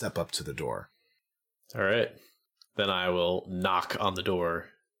kind of step up to the door. All right. Then I will knock on the door.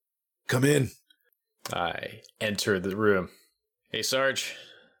 Come in. I enter the room. Hey, Sarge.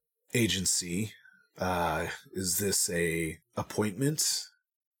 Agency. Is this a appointment?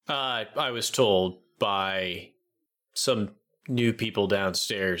 I was told by some new people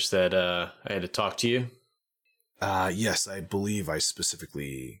downstairs that I had to talk to you. Yes, I believe I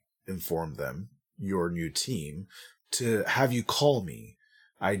specifically informed them, your new team, to have you call me.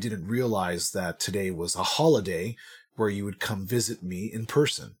 I didn't realize that today was a holiday where you would come visit me in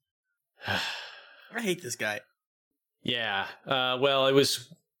person. I hate this guy. Yeah, well, I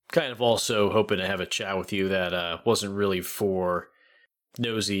was kind of also hoping to have a chat with you that wasn't really for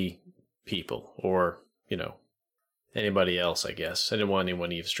nosy people or, anybody else, I guess. I didn't want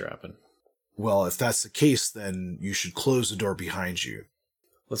anyone eavesdropping. Well, if that's the case, then you should close the door behind you.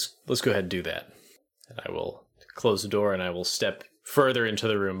 let's go ahead and do that. And I will close the door and I will step further into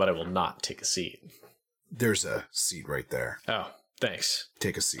the room, but I will not take a seat. There's a seat right there. Oh, thanks.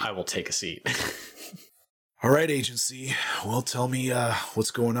 Take a seat. I will take a seat. All right, Agency. Well, tell me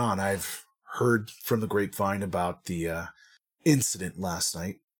what's going on. I've heard from the grapevine about the incident last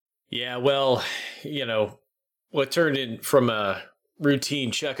night. Yeah, well, what turned in from a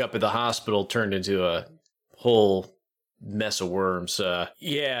routine checkup at the hospital turned into a whole mess of worms.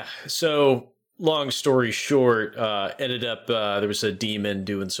 So long story short, ended up there was a demon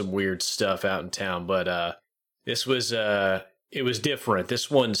doing some weird stuff out in town, but this was it was different.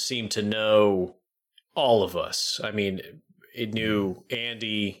 This one seemed to know all of us. I mean, it knew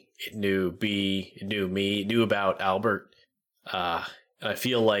Andy, it knew B, it knew me, it knew about Albert. I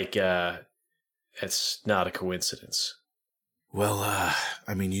feel like it's not a coincidence. Well,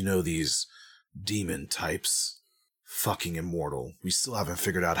 these demon types, fucking immortal. We still haven't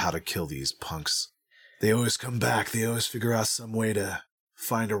figured out how to kill these punks. They always come back. They always figure out some way to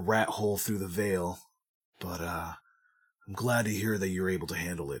find a rat hole through the veil. But I'm glad to hear that you're able to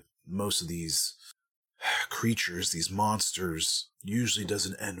handle it. Most of these creatures, these monsters, usually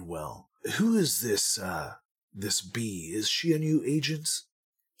doesn't end well. Who is this B? Is she a new agent?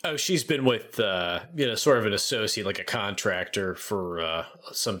 Oh, she's been with, sort of an associate, like a contractor for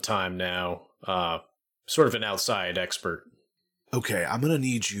some time now. Sort of an outside expert. Okay, I'm going to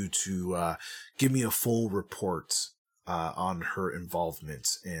need you to give me a full report on her involvement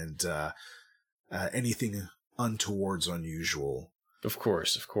and anything untowards unusual. Of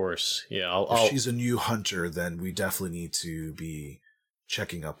course. Yeah, If she's a new hunter, then we definitely need to be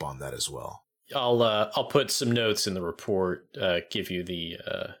checking up on that as well. I'll put some notes in the report, give you the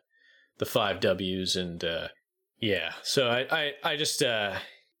 5 W's, and yeah. So I just I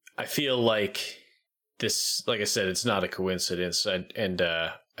feel like this, like I said, it's not a coincidence, and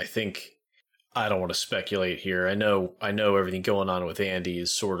I think I don't want to speculate here. I know everything going on with Andy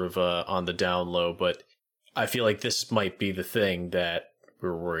is sort of on the down low, but I feel like this might be the thing that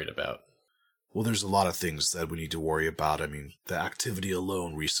we're worried about. Well, there's a lot of things that we need to worry about. I mean, the activity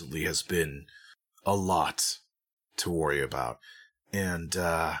alone recently has been a lot to worry about. And,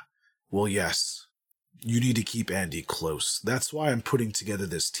 well, yes, you need to keep Andy close. That's why I'm putting together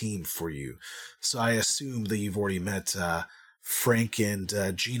this team for you. So I assume that you've already met Frank and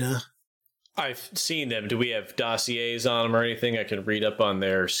Gina. I've seen them. Do we have dossiers on them or anything? I can read up on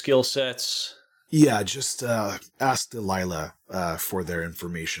their skill sets. Yeah, just ask Delilah for their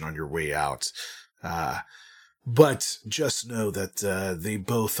information on your way out. But just know that they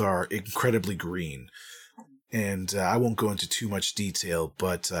both are incredibly green. And I won't go into too much detail,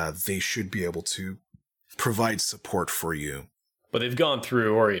 but they should be able to provide support for you. But they've gone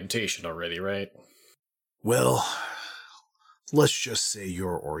through orientation already, right? Well, let's just say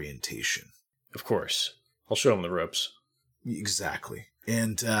your orientation. Of course. I'll show them the ropes. Exactly.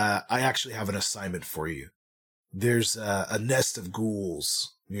 And I actually have an assignment for you. There's a nest of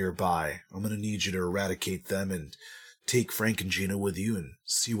ghouls nearby. I'm going to need you to eradicate them and take Frank and Gina with you and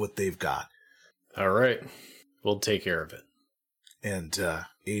see what they've got. All right. We'll take care of it. And,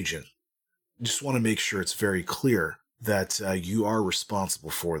 Agent, just want to make sure it's very clear that you are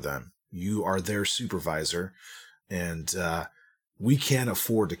responsible for them. You are their supervisor, and we can't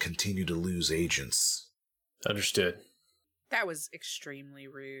afford to continue to lose agents. Understood. That was extremely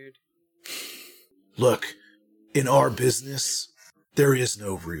rude. Look, in our business, there is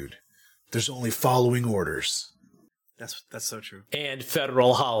no rude. There's only following orders. That's so true. And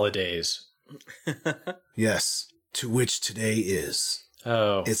federal holidays. Yes, to which today is.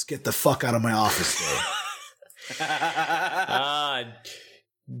 Oh. It's get the fuck out of my office day.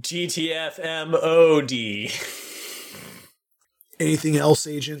 GTFMOD. Anything else,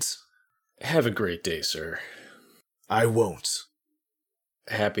 Agent? Have a great day, sir. I won't.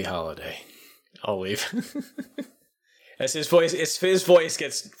 Happy holiday. I'll leave. As his voice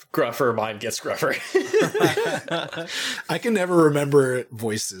gets gruffer, mine gets gruffer. I can never remember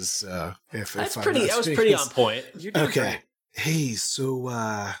voices. That was pretty on point. Okay. Great. Hey, so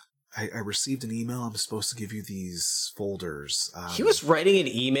I received an email. I'm supposed to give you these folders. He was writing an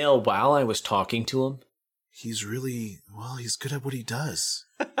email while I was talking to him. He's he's good at what he does,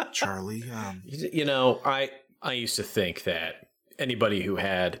 Charlie. I used to think that anybody who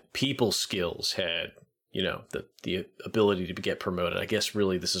had people skills had, the ability to get promoted. I guess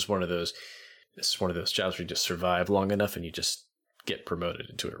really this is one of those jobs where you just survive long enough and you just get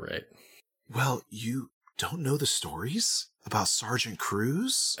promoted into it, right? Well, you don't know the stories about Sergeant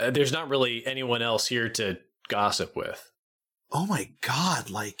Cruz? There's not really anyone else here to gossip with. Oh my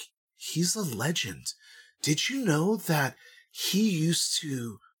God, he's a legend. Did you know that he used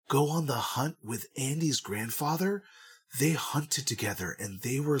to go on the hunt with Andy's grandfather. They hunted together and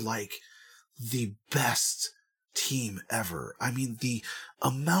they were like the best team ever. I mean, the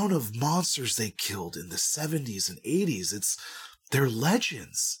amount of monsters they killed in the 70s and 80s, they're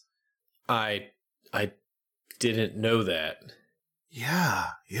legends. I didn't know that.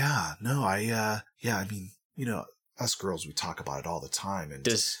 Yeah. No, I mean, us girls, we talk about it all the time. And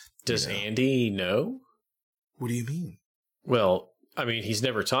does Andy know? What do you mean? Well, I mean, he's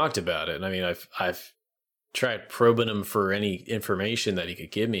never talked about it. And I mean, I've tried probing him for any information that he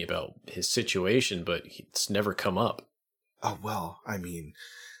could give me about his situation, but it's never come up. Oh, well, I mean,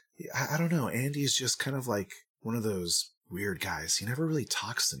 I don't know. Andy's just kind of like one of those weird guys. He never really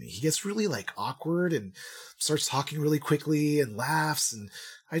talks to me. He gets really like awkward and starts talking really quickly and laughs. And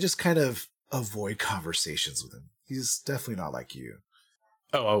I just kind of avoid conversations with him. He's definitely not like you.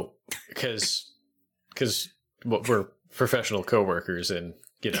 Oh, because we're professional coworkers and,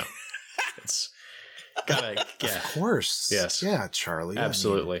 it's gotta, yeah. Of course. Yes. Yeah, Charlie.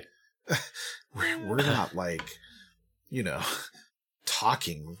 Absolutely. I mean, we're not like,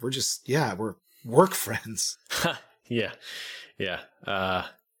 talking. We're just, we're work friends. Yeah. Yeah.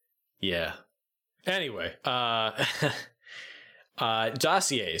 Anyway,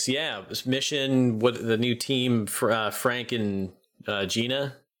 dossiers. Yeah. Mission, what the new team for Frank and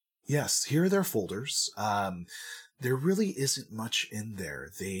Gina? Yes. Here are their folders. There really isn't much in there.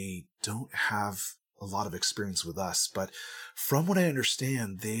 They don't have a lot of experience with us, but from what I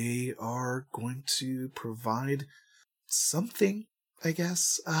understand, they are going to provide something, I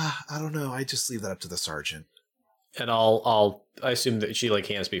guess. I don't know. I just leave that up to the sergeant. And I assume that she like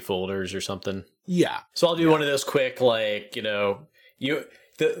hands me folders or something. Yeah. So I'll do one of those quick, like, you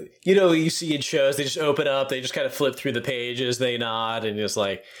see in shows, they just open up, they just kind of flip through the pages, they nod, and just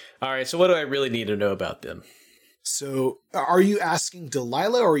like, all right, so what do I really need to know about them? So are you asking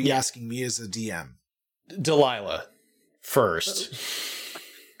Delilah or are you asking me as a DM? Delilah first.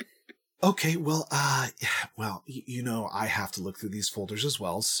 Okay, well, I have to look through these folders as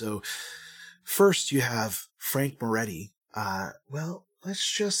well. So first you have Frank Moretti. Well, let's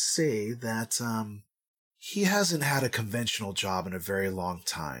just say that he hasn't had a conventional job in a very long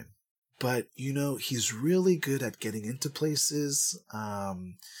time. But, he's really good at getting into places.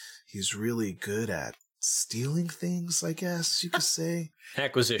 He's really good at stealing things, I guess you could say.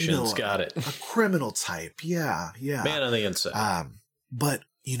 Acquisitions, got it. A criminal type, yeah. Man on the inside. But,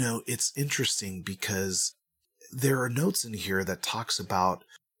 it's interesting because there are notes in here that talks about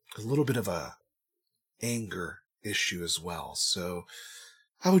a little bit of a anger issue as well. So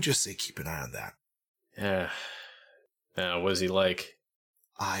I would just say keep an eye on that. Yeah. What is he like?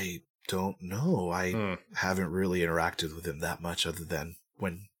 I don't know. I haven't really interacted with him that much other than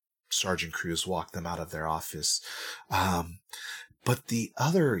when Sergeant Cruz walked them out of their office. But the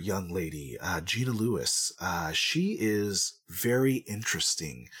other young lady, Gina Lewis, she is very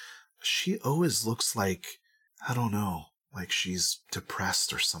interesting. She always looks like, I don't know, like she's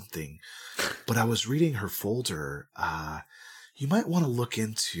depressed or something. But I was reading her folder. You might want to look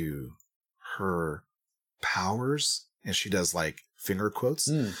into her powers. And she does like finger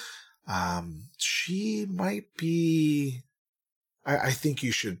quotes. She might be, I think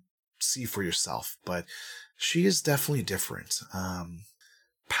you should see for yourself, but she is definitely different.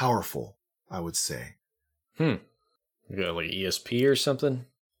 Powerful, I would say. You got like ESP or something?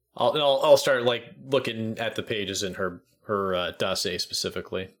 I'll start like looking at the pages in her dossier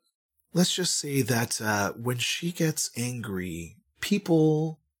specifically. Let's just say that when she gets angry,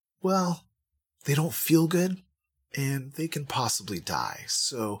 people, well, they don't feel good and they can possibly die.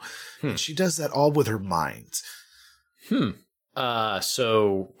 So she does that all with her mind.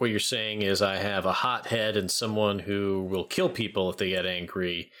 So what you're saying is I have a hothead and someone who will kill people if they get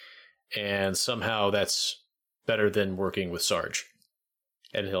angry, and somehow that's better than working with Sarge.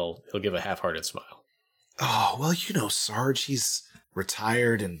 And he'll give a half-hearted smile. Oh, well, Sarge, he's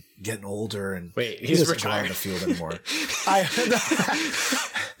retired and getting older, and wait, he's retired? Go on the field anymore.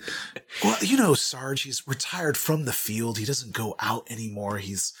 Well, Sarge, he's retired from the field. He doesn't go out anymore.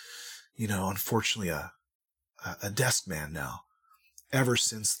 He's, unfortunately a desk man now, ever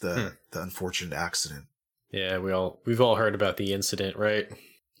since the unfortunate accident. Yeah, we've all heard about the incident, right?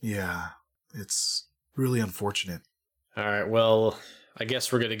 Yeah, it's really unfortunate. All right, well, I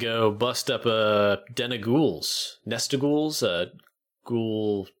guess we're gonna go bust up a Den of Ghouls, Nest of Ghouls, a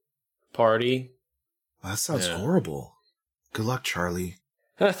ghoul party. Well, that sounds horrible. Good luck, Charlie.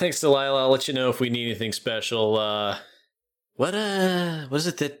 Thanks, Delilah. I'll let you know if we need anything special. What is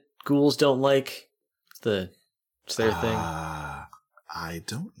it that ghouls don't like? What's their thing? I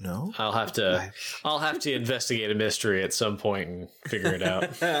don't know. I'll have to investigate a mystery at some point and figure it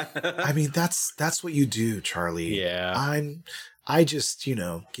out. I mean, that's what you do, Charlie. Yeah. I just,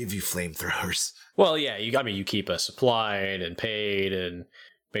 give you flamethrowers. Well, yeah, you keep us supplied and paid and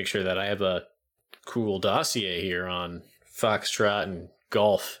make sure that I have a cool dossier here on Foxtrot and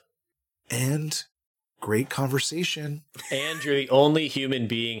golf. And great conversation. And you're the only human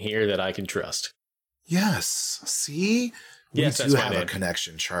being here that I can trust. Yes. See? Yes, we do have a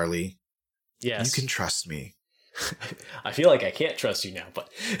connection, Charlie. Yes. You can trust me. I feel like I can't trust you now, but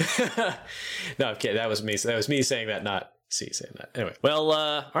no, I'm kidding. That was me saying that, not C saying that. Anyway, well,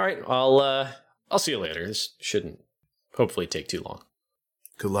 all right. I'll see you later. This shouldn't hopefully take too long.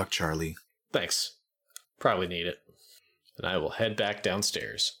 Good luck, Charlie. Thanks. Probably need it. And I will head back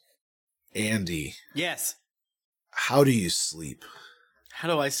downstairs. Andy. Yes. How do you sleep? How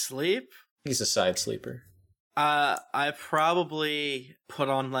do I sleep? He's a side sleeper. I probably put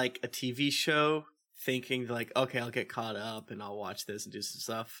on like a TV show thinking like, okay, I'll get caught up and I'll watch this and do some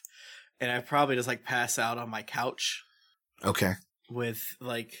stuff. And I probably just like pass out on my couch. Okay. With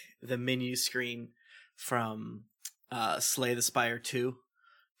like the menu screen from Slay the Spire 2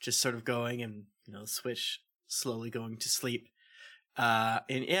 just sort of going and, Switch slowly going to sleep. And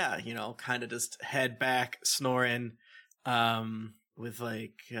yeah, kind of just head back snoring with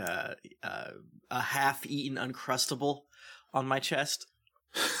like a half-eaten Uncrustable on my chest.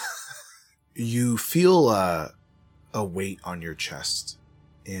 You feel a weight on your chest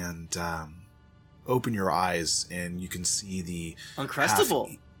and open your eyes and you can see the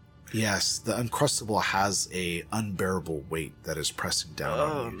Uncrustable. Yes, the Uncrustable has a unbearable weight that is pressing down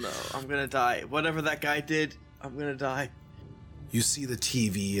on you. Oh no, I'm gonna die. Whatever that guy did, I'm gonna die. You see the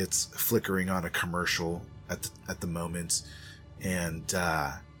TV, it's flickering on a commercial at the moment, and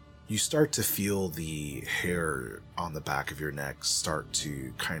you start to feel the hair on the back of your neck start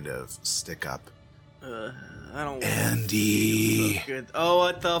to kind of stick up. I don't. Andy. So good. Oh,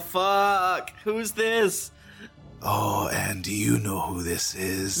 what the fuck? Who's this? Oh, Andy, you know who this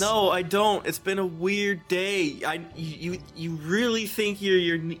is. No, I don't. It's been a weird day. You really think you're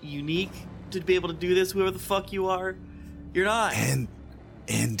unique to be able to do this? Whoever the fuck you are, you're not. And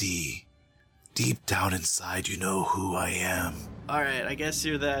Andy, deep down inside, you know who I am. All right, I guess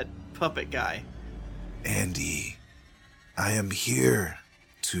you're that puppet guy. Andy, I am here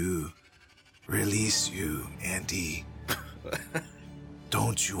to release you, Andy.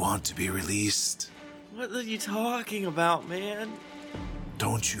 Don't you want to be released? What are you talking about, man?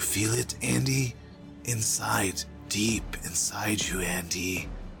 Don't you feel it, Andy? Inside, deep inside you, Andy.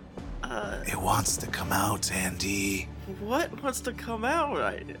 It wants to come out, Andy. What wants to come out?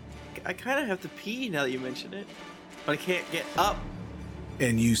 I kind of have to pee now that you mention it, but I can't get up.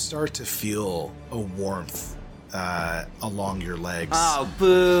 And you start to feel a warmth along your legs. Oh,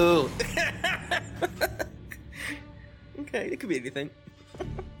 boo! Okay, it could be anything.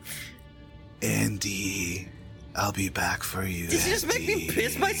 Andy, I'll be back for you. Did you just make me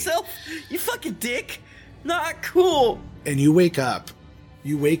piss myself? You fucking dick! Not cool! And you wake up.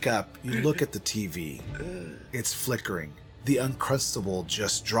 You look at the TV. It's flickering. The Uncrustable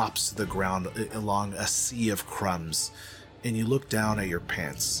just drops to the ground along a sea of crumbs. And you look down at your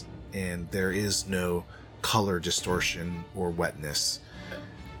pants, and there is no color distortion or wetness.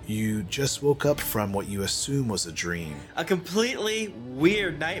 You just woke up from what you assume was a dream. A completely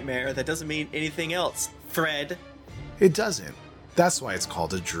weird nightmare that doesn't mean anything else, Fred. It doesn't. That's why it's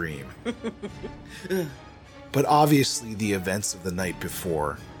called a dream. But obviously the events of the night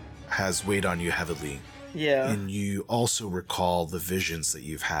before has weighed on you heavily. Yeah. And you also recall the visions that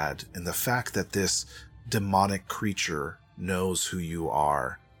you've had and the fact that this demonic creature knows who you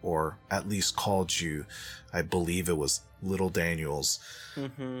are, or at least called you. I believe it was Little Daniels.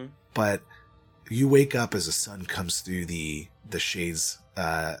 Mm-hmm. But you wake up as the sun comes through the shades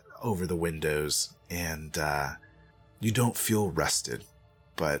over the windows, and you don't feel rested.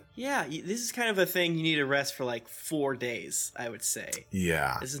 But yeah, this is kind of a thing you need to rest for like 4 days, I would say.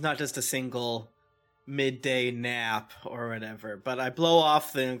 Yeah. This is not just a single midday nap or whatever. But I blow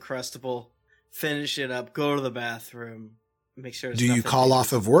off the Uncrustable, finish it up, go to the bathroom, make sure. Do you call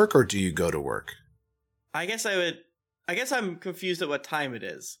off of work or do you go to work? I guess I'm confused at what time it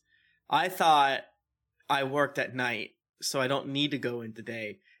is. I thought I worked at night, so I don't need to go in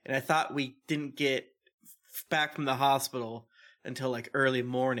today. And I thought we didn't get back from the hospital until like early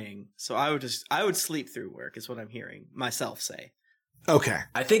morning. So I would sleep through work is what I'm hearing myself say. Okay.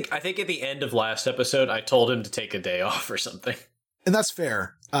 I think at the end of last episode, I told him to take a day off or something. And that's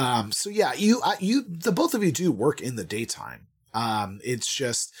fair. So yeah, the both of you do work in the daytime. It's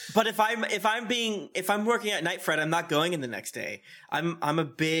just. But if I'm working at night, Fred, I'm not going in the next day. I'm a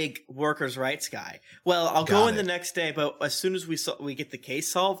big workers' rights guy. Well, I'll go in the next day, but as soon as we get the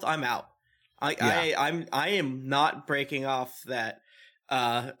case solved, I'm out. I am not breaking off that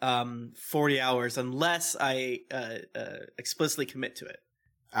 40 hours unless I explicitly commit to it.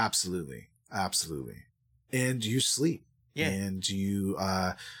 Absolutely. And you sleep. Yeah. And you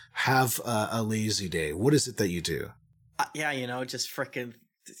have a lazy day. What is it that you do? Just frickin'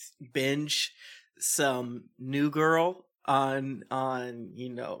 binge some New Girl on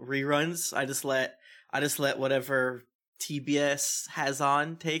reruns. I just let whatever TBS has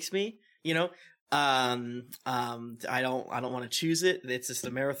on takes me. I don't want to choose it. It's just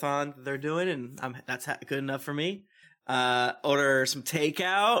a marathon that they're doing, and that's good enough for me. Order some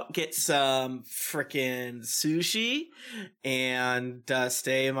takeout, get some frickin' sushi, and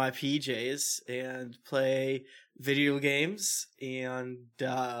stay in my PJs and play video games and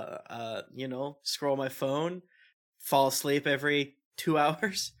scroll my phone, fall asleep every 2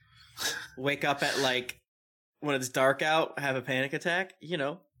 hours, wake up at when it's dark out, have a panic attack.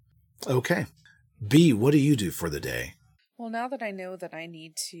 Okay. B, what do you do for the day? Well, now that I know that I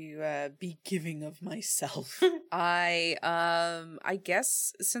need to be giving of myself, I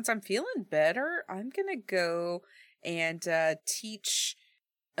guess since I'm feeling better, I'm gonna go and teach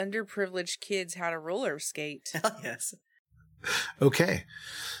underprivileged kids how to roller skate. Hell yes. Okay.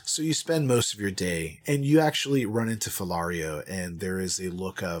 So you spend most of your day and you actually run into Filario, and there is a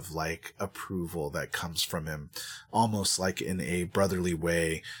look of approval that comes from him, almost like in a brotherly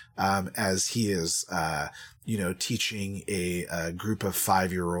way, as he is, teaching a group of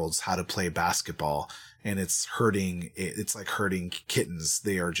 5-year-olds how to play basketball. And it's like herding kittens.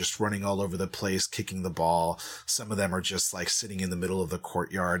 They are just running all over the place, kicking the ball. Some of them are just sitting in the middle of the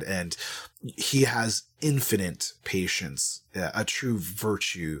courtyard, and he has infinite patience, a true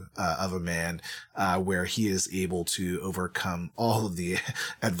virtue of a man, where he is able to overcome all of the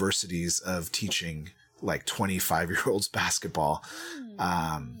adversities of teaching 25-year-olds basketball.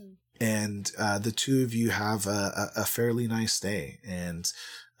 And the two of you have a fairly nice day. And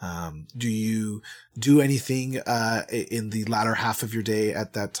do you do anything in the latter half of your day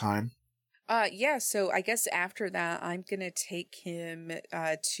at that time? Yeah, so I guess after that, I'm gonna take him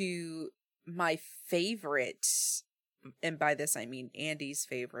to my favorite, and by this I mean Andy's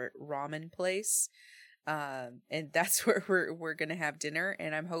favorite ramen place. And that's where we're gonna have dinner,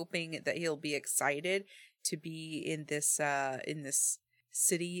 and I'm hoping that he'll be excited to be in this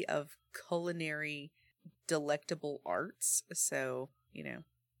city of culinary delectable arts. So,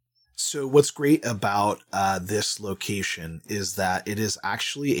 So what's great about this location is that it is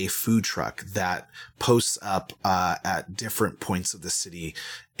actually a food truck that posts up at different points of the city.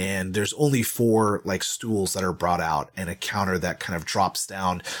 And there's only 4 stools that are brought out and a counter that kind of drops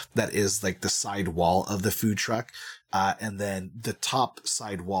down that is the side wall of the food truck. And then the top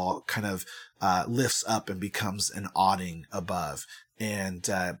side wall kind of lifts up and becomes an awning above. And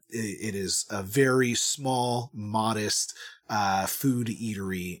it is a very small, modest food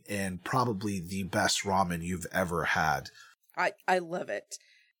eatery, and probably the best ramen you've ever had. I love it.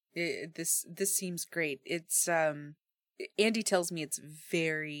 This seems great. It's Andy tells me it's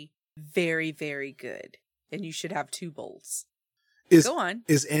very, very, very good, and you should have 2 bowls. Go on.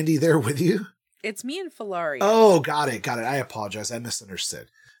 Is Andy there with you? It's me and Filario. Oh, got it. I apologize. I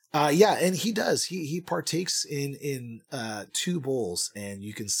misunderstood. Yeah, and he does. He partakes in 2 bowls, and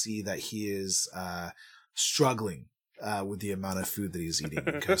you can see that he is struggling with the amount of food that he's eating,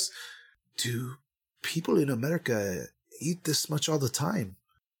 because do people in America eat this much all the time?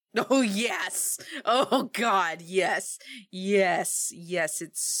 Oh, yes. Oh, God. Yes. Yes. Yes.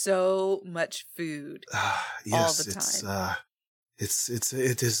 It's so much food yes, all the time.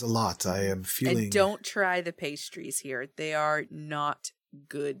 It is a lot. I am feeling. And don't try the pastries here. They are not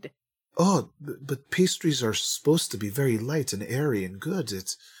good. Oh, but pastries are supposed to be very light and airy and good.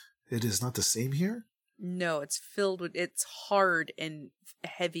 It is not the same here? No, it's hard and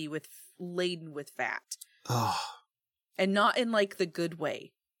heavy laden with fat. Oh. And not in the good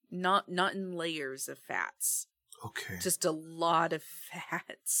way. Not in layers of fats. Okay. Just a lot of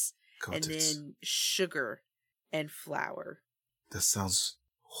fats. Got and it. Then sugar and flour. That sounds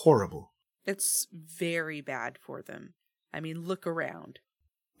horrible. It's very bad for them. I mean, look around.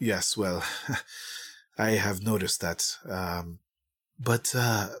 Yes, well, I have noticed that. But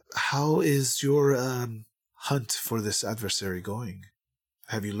how is your hunt for this adversary going?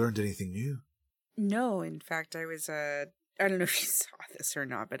 Have you learned anything new? No, in fact, I was, I don't know if you saw this or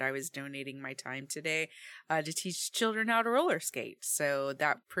not, but I was donating my time today to teach children how to roller skate. So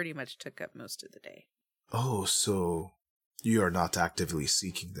that pretty much took up most of the day. Oh, so You are not actively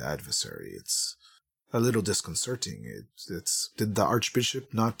seeking the adversary. It's a little disconcerting. Did the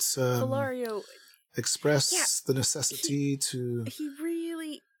Archbishop not Philario, express the necessity to...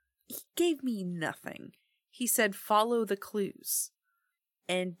 He gave me nothing. He said, follow the clues.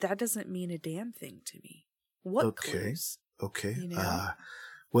 And that doesn't mean a damn thing to me. What clues? Okay. You know?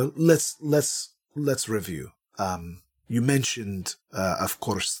 Well, let's review. You mentioned, of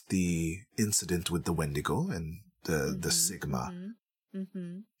course, the incident with the Wendigo and the Sigma.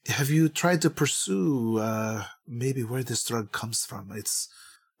 Have you tried to pursue maybe where this drug comes from? It's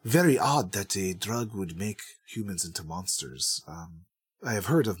very odd that a drug would make humans into monsters. I have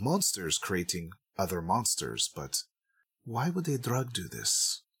heard of monsters creating other monsters, but why would a drug do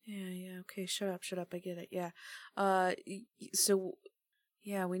this? Yeah, okay, shut up, I get it, yeah. So,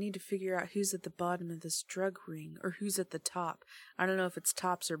 yeah, we need to figure out who's at the bottom of this drug ring, or who's at the top. I don't know if it's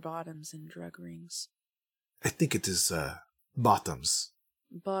tops or bottoms in drug rings. I think it is, bottoms.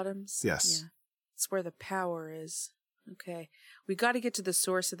 Bottoms? Yes. Yeah. It's where the power is. Okay. We gotta get to the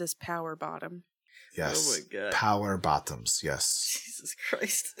source of this power bottom. Yes. Oh my God. Power bottoms, yes. Jesus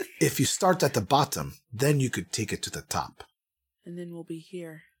Christ. If you start at the bottom, then you could take it to the top. And then we'll be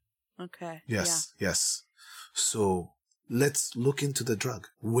here. Okay. Yes. So, let's look into the drug.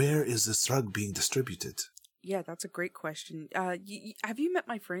 Where is this drug being distributed? Yeah, that's a great question. Have you met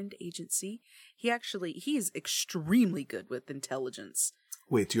my friend, Agent C? He is extremely good with intelligence.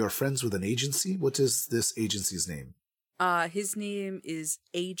 Wait, you're friends with an agency? What is this agency's name? His name is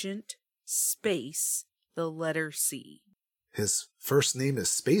Agent Space, the letter C. His first name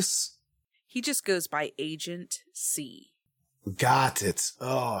is Space? He just goes by Agent C. Got it.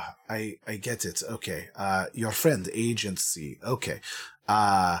 Oh, I get it. Okay. Your friend, Agent C. Okay.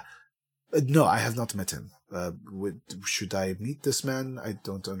 No, I have not met him. Should I meet this man? I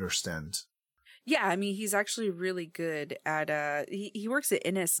don't understand. Yeah, I mean, he's actually really good at, he works at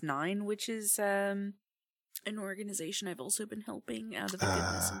NS9, which is, an organization I've also been helping out of the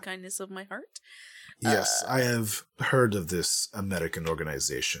goodness and kindness of my heart. Yes, I have heard of this American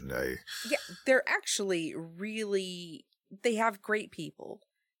organization. Yeah, they're actually really, they have great people.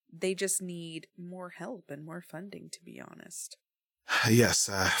 They just need more help and more funding, to be honest. Yes,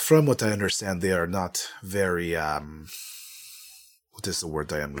 from what I understand, they are not very, what is the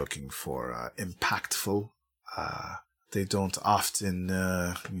word I am looking for? Impactful. They don't often,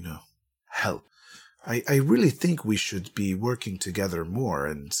 help. I really think we should be working together more,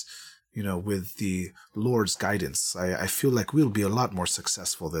 and, with the Lord's guidance, I feel like we'll be a lot more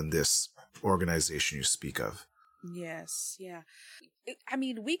successful than this organization you speak of. Yes, yeah. I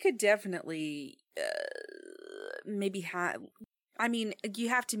mean, we could definitely, maybe have... I mean, you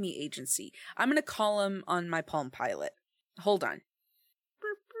have to meet Agency. I'm going to call him on my Palm Pilot. Hold on.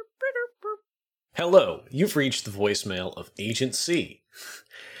 Hello, you've reached the voicemail of Agent C.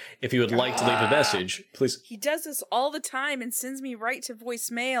 If you would like to leave a message, please... He does this all the time and sends me right to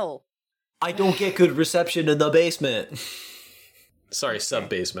voicemail. I don't get good reception in the basement. Sorry,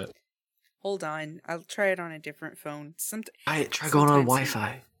 sub-basement. Hold on. I'll try it on a different phone. Try going on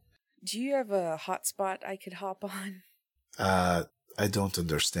Wi-Fi. Do you have a hotspot I could hop on? I don't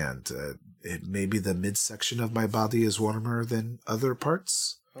understand. Maybe the midsection of my body is warmer than other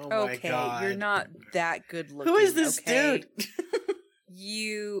parts? Oh my okay, God. You're not that good looking. Who is this dude? dude?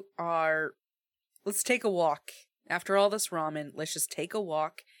 You are... Let's take a walk. After all this ramen, let's just take a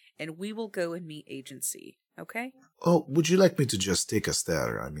walk, and we will go and meet Agency, okay? Oh, would you like me to just take us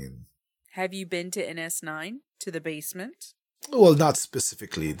there? I mean... Have you been to NS9? To the basement? Well, not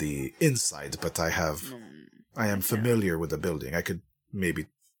specifically the inside, but I am familiar with the building. I could maybe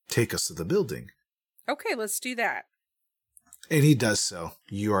take us to the building. Okay, let's do that. And he does so.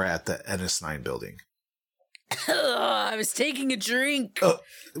 You are at the NS9 building. I was taking a drink. Well,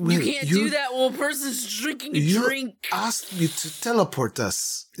 you can't do that while a person's drinking a drink. You asked me to teleport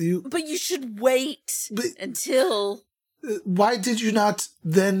us. But you should wait until... Why did you not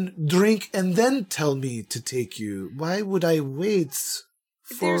then drink and then tell me to take you? Why would I wait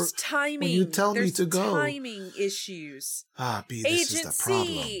There's timing. When you tell me to go? There's timing issues. B, this is the problem.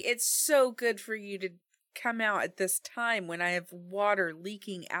 Agency, it's so good for you to come out at this time when I have water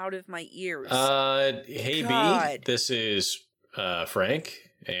leaking out of my ears. Hey God. B, this is Frank,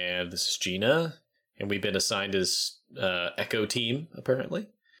 and this is Gina, and we've been assigned as Echo Team, apparently.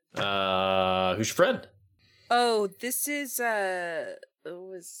 Who's your friend? Oh, this is, what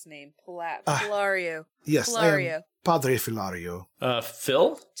was his name? Philario. Yes, Philario. I am Padre Philario.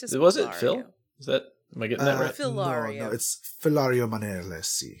 Phil? Just Was Philario. it Phil? Is that, am I getting that right? Philario. No, it's Philario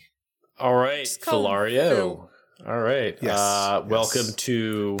Manelesi. All right, Just call him Philario. Phil. All right. Yes, Welcome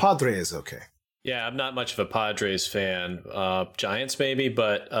to... Padre is okay. Yeah, I'm not much of a Padres fan. Giants maybe,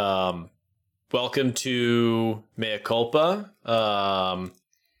 but welcome to Mea Culpa.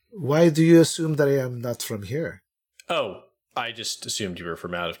 Why do you assume that I am not from here? Oh, I just assumed you were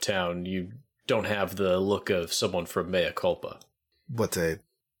from out of town. You don't have the look of someone from Mea Culpa. What, a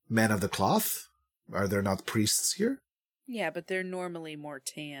man of the cloth? Are there not priests here? Yeah, but they're normally more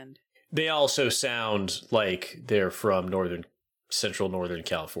tanned. They also sound like they're from central northern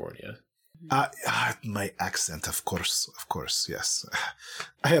California. My accent, of course, yes.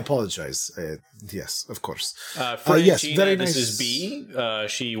 I apologize. Yes, of course. Yes, very nice. This is B.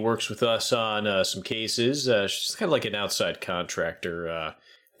 She works with us on some cases. She's kind of like an outside contractor. I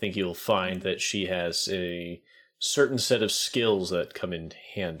think you'll find that she has a certain set of skills that come in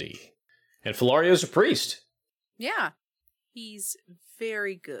handy. And Filario's a priest. Yeah, he's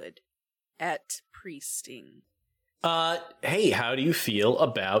very good at priesting. Hey, how do you feel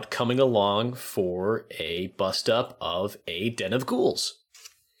about coming along for a bust-up of a Den of Ghouls?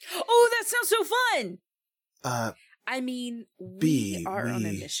 Oh, that sounds so fun! Uh, we are on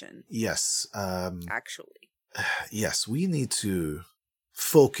a mission. Yes. Actually. Yes, we need to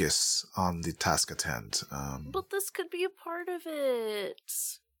focus on the task at hand. But this could be a part of it.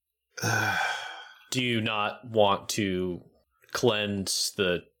 Do you not want to cleanse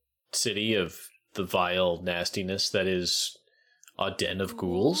the city of the vile nastiness that is a Den of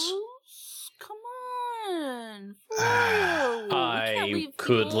Ghouls? Come on. I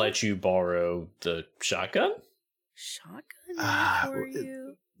could let you borrow the shotgun? Shotgun for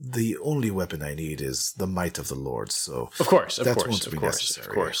you? The only weapon I need is the might of the Lord, so of course, won't be necessary.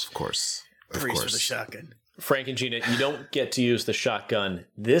 Of course. Praise for the shotgun. Frank and Gina, you don't get to use the shotgun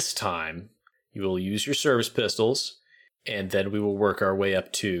this time. You will use your service pistols, and then we will work our way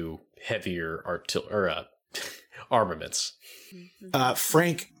up to heavier armaments.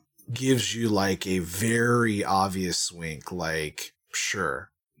 Frank gives you like a very obvious wink, like,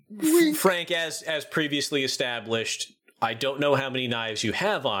 sure. Frank, as previously established, I don't know how many knives you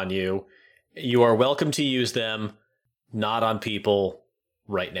have on you. You are welcome to use them, not on people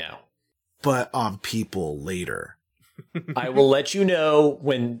right now. But on people later. I will let you know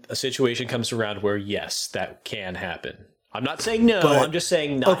when a situation comes around where, yes, that can happen. I'm not saying no, I'm just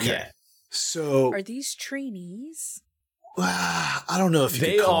saying not yet. So, are these trainees? I don't know if you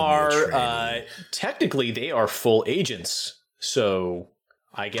could call me a trainee. Technically, they are full agents. So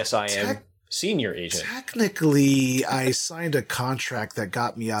I guess I am senior agent. Technically, I signed a contract that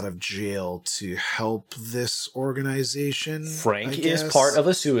got me out of jail to help this organization. Frank is part of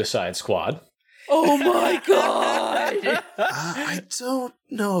a suicide squad. Oh my god! I don't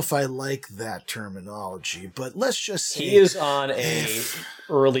know if I like that terminology, but let's just say he is on a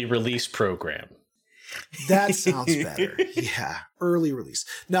early release program. That sounds better. Yeah, early release.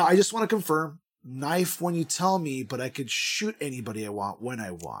 Now, I just want to confirm, knife when you tell me, but I could shoot anybody I want when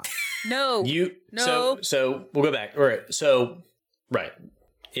I want. No. So we'll go back. All right. So, right.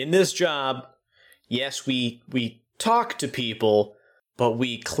 In this job, yes, we talk to people, but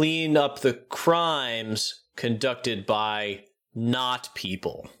we clean up the crimes conducted by not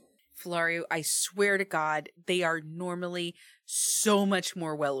people. Filario, I swear to God, they are normally so much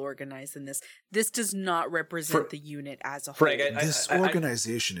more well organized than this. This does not represent the unit as a whole. Frank, this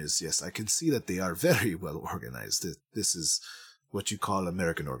organization is, yes, I can see that they are very well organized. This is what you call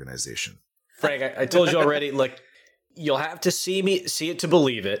American organization. Frank, I told you already, like, you'll have to see it to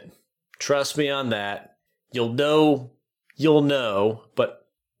believe it. Trust me on that. You'll know, but,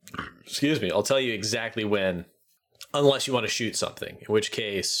 excuse me, I'll tell you exactly when, unless you want to shoot something, in which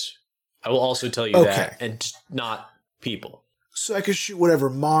case I will also tell you that, and not people. So I can shoot whatever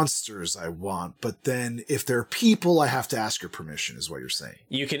monsters I want, but then if they're people, I have to ask your permission, is what you're saying.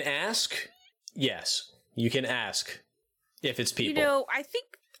 You can ask. Yes, you can ask if it's people. You know, I think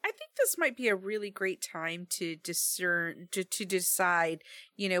this might be a really great time to discern, to decide,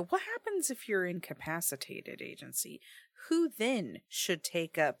 you know, what happens if you're incapacitated, agency? Who then should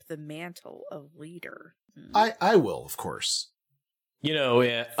take up the mantle of leader? I will, of course. You know,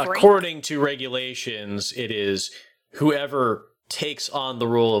 according to regulations, it is whoever takes on the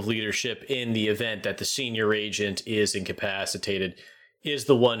role of leadership in the event that the senior agent is incapacitated is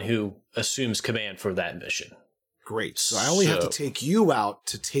the one who assumes command for that mission. Great. So I only have to take you out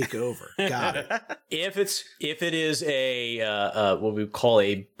to take over. Got it. If it is a what we call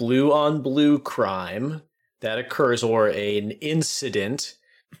a blue on blue crime that occurs or an incident,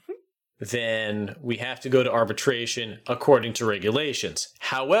 then we have to go to arbitration according to regulations.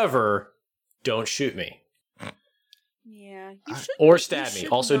 However, don't shoot me. Yeah, you should. Or stab me.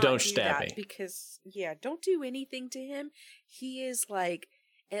 Also, don't stab me. Because, yeah, don't do anything to him. He is like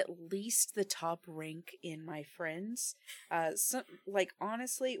at least the top rank in my friends.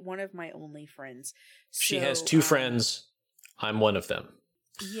 Honestly, one of my only friends. She has two friends. I'm one of them.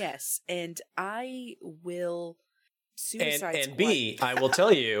 Yes, and I will suicide and squad. B, I will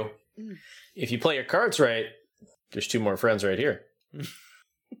tell you, if you play your cards right, there's two more friends right here.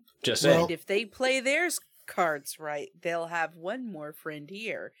 Just saying. And if they play their cards right, they'll have one more friend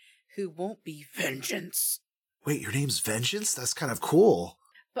here who won't be Vengeance. Wait, your name's Vengeance? That's kind of cool.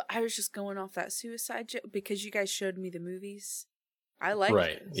 But I was just going off that suicide joke because you guys showed me the movies. I like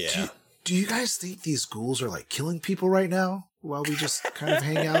right, this. yeah. Do you guys think these ghouls are like killing people right now while we just kind of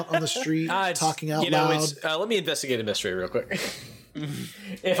hang out on the street talking out loud? Let me investigate a mystery real quick.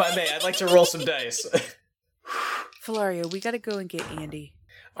 If I may, I'd like to roll some dice. Filario, we gotta go and get Andy.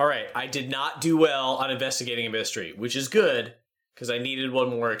 All right, I did not do well on investigating a mystery, which is good because I needed one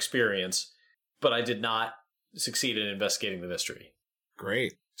more experience, but I did not succeed in investigating the mystery.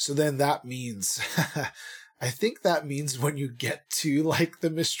 Great. So then that means, I think that means when you get to like the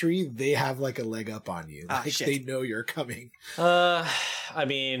mystery, they have like a leg up on you. Like they know you're coming. Yeah,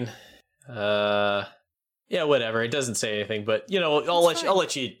 whatever. It doesn't say anything, but I'll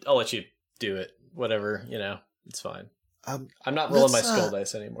let you do it. Whatever, it's fine. I'm not rolling my skull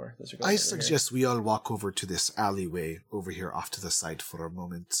dice anymore. I suggest we all walk over to this alleyway over here off to the side for a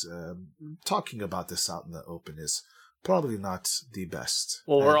moment. Talking about this out in the open is probably not the best.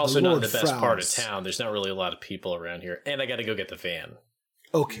 Well, we're also not in the best part of town. There's not really a lot of people around here. And I got to go get the van.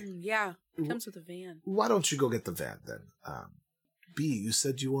 Okay. Yeah, it comes with a van. Why don't you go get the van then? B, you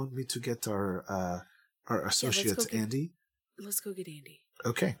said you want me to get our associate, Andy? Let's go get Andy.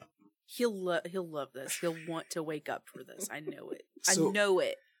 Okay. He'll love this. He'll want to wake up for this. I know it. I know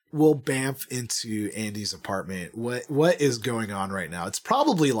it. We'll bamf into Andy's apartment. What is going on right now? It's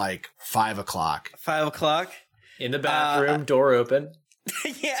probably like 5 o'clock. 5 o'clock? In the bathroom, door open.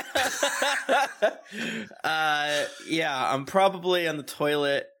 Yeah. I'm probably on the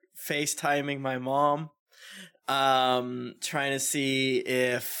toilet FaceTiming my mom. Trying to see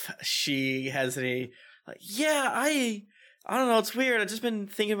if she has any I don't know, it's weird. I've just been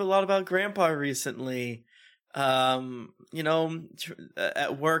thinking a lot about Grandpa recently. At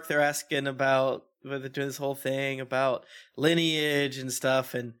work they're asking about whether they're doing this whole thing about lineage and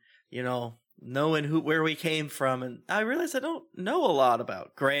stuff and knowing where we came from, and I realized I don't know a lot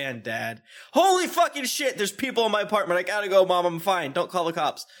about Granddad. Holy fucking shit, there's people in my apartment. I gotta go, Mom, I'm fine. Don't call the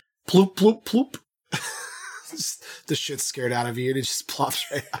cops. Ploop, ploop, ploop. The shit's scared out of you and it just plops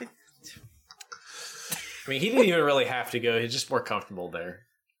right out. I mean, he didn't even really have to go. He's just more comfortable there.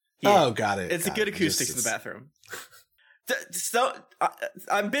 Yeah. Oh, got it. It's a good acoustics in the bathroom. So,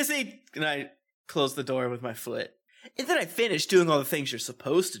 I'm busy, and I close the door with my foot. And then I finish doing all the things you're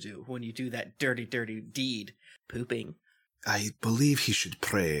supposed to do when you do that dirty, dirty deed. Pooping. I believe he should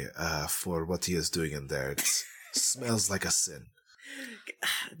pray for what he is doing in there. It smells like a sin.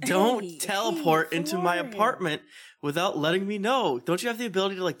 Don't teleport into my apartment without letting me know. Don't you have the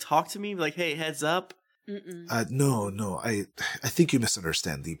ability to talk to me? Hey, heads up. No. I think you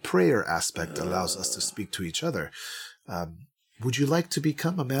misunderstand. The prayer aspect allows us to speak to each other. Would you like to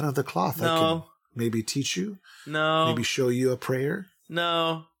become a man of the cloth? No. I can maybe teach you. No. Maybe show you a prayer.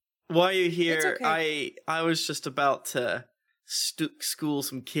 No. Why are you here? Okay. I was just about to school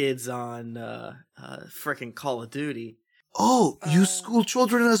some kids on frickin' Call of Duty. Oh, you school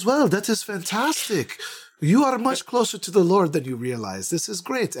children as well. That is fantastic. You are much closer to the Lord than you realize. This is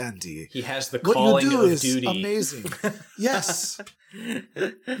great, Andy. He has the calling of duty. What you do is amazing. Yes.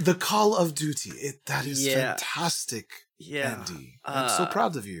 The call of duty. That is fantastic, Andy. I'm so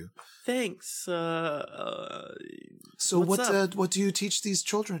proud of you. Thanks. So what do you teach these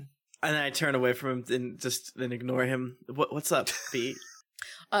children? And then I turn away from him and ignore him. What's up, B?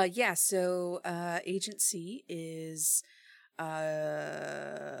 So Agent C is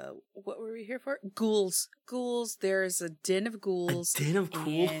what were we here for? Ghouls. There's a Den of Ghouls. A Den of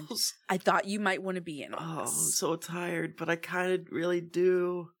Ghouls? I thought you might want to be in it. Oh, I'm so tired, but I kind of really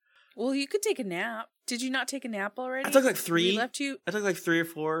do. Well, you could take a nap. Did you not take a nap already? I took 3. We left you. I took 3 or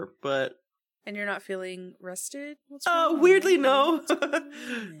 4, but... And you're not feeling rested? What's wrong? Weirdly, no.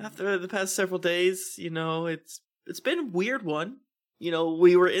 After the past several days, it's been a weird one.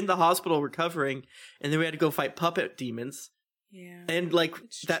 We were in the hospital recovering, and then we had to go fight puppet demons. Yeah. And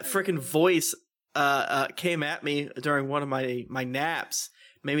that freaking voice came at me during one of my naps,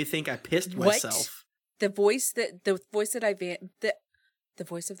 made me think I pissed myself. The voice of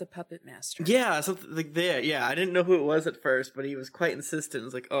the puppet master. Yeah, something like that. Yeah, I didn't know who it was at first, but he was quite insistent. I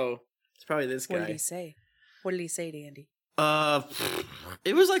was like, oh, it's probably this guy. What did he say? What did he say to Andy?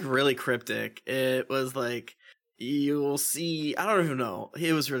 It was really cryptic. It was you'll see, I don't even know.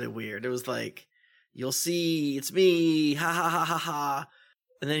 It was really weird. It was like, you'll see, it's me, ha ha ha ha ha.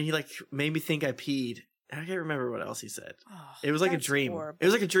 And then he like made me think I peed. I can't remember what else he said. Oh, it was like a that's dream. horrible. It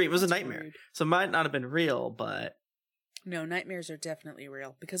was like a dream. It was a That's nightmare. rude. So it might not have been real, but... No, nightmares are definitely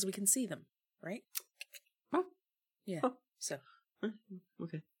real because we can see them, right? Huh? Yeah. Huh. So.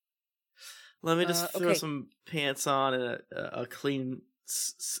 Okay. Let me just throw okay. some pants on and a clean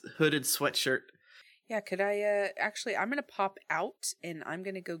hooded sweatshirt. Yeah, could I, actually, I'm gonna pop out and I'm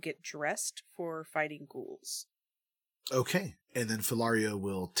gonna go get dressed for fighting ghouls. Okay. And then Filario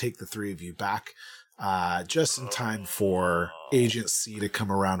will take the three of you back just in time for Agent C to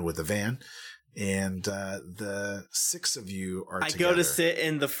come around with a van. And the six of you are together. I go to sit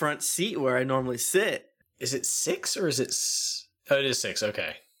in the front seat where I normally sit. Is it 6 or is it... Oh, it is 6.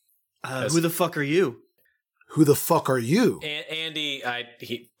 Okay. Who the fuck are you? Who the fuck are you? Andy,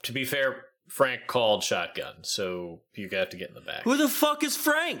 to be fair, Frank called shotgun, so you got to get in the back. Who the fuck is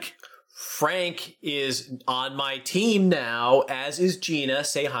Frank? Frank is on my team now, as is Gina.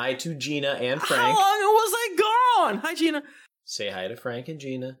 Say hi to Gina and Frank. How long was I gone? Hi, Gina. Say hi to Frank and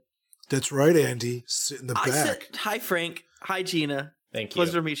Gina. That's right, Andy. Sit in the back. Hi, Frank. Hi, Gina. Thank you.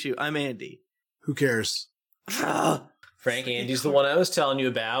 Pleasure to meet you. I'm Andy. Who cares? Frank, Andy's the one I was telling you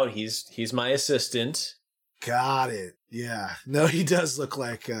about. He's my assistant. Got it. Yeah. No, he does look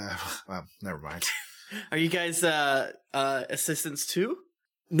like, well, never mind. Are you guys assistants too?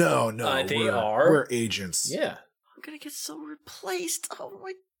 No, they are. We're agents. Yeah. I'm gonna get so replaced. Oh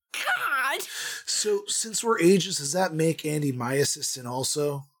my god. So, since we're agents, does that make Andy my assistant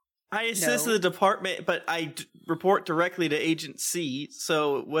also? I assist the department, but I report directly to Agent C.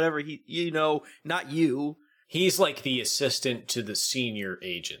 So whatever not you. He's like the assistant to the senior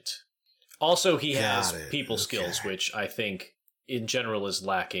agent. Also, he has people skills, which I think in general is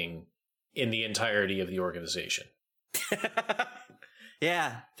lacking in the entirety of the organization.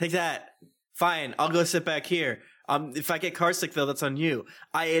 Yeah, take that. Fine, I'll go sit back here. If I get car sick though, that's on you.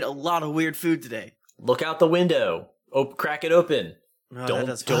 I ate a lot of weird food today. Look out the window. Crack it open. No,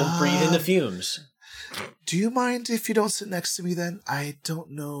 don't breathe in the fumes. Do you mind if you don't sit next to me then? I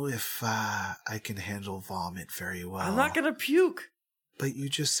don't know if I can handle vomit very well. I'm not gonna puke. But you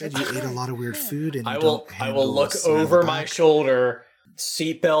just said you ate a lot of weird food and I will look over my shoulder,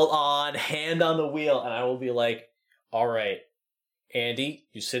 seatbelt on, hand on the wheel, and I will be like, all right, Andy,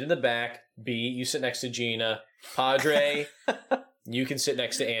 you sit in the back. B, you sit next to Gina. Padre, you can sit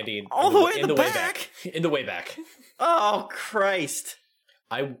next to Andy. All the way in the back? In the way back. Oh, Christ.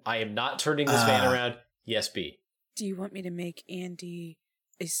 I am not turning this van around. Yes, B. Do you want me to make Andy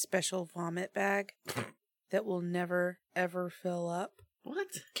a special vomit bag that will never, ever fill up? What?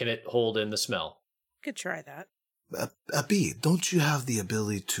 Can it hold in the smell? Could try that. B, don't you have the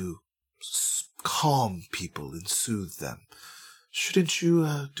ability to calm people and soothe them? Shouldn't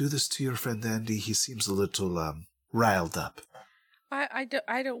you do this to your friend Andy? He seems a little riled up. I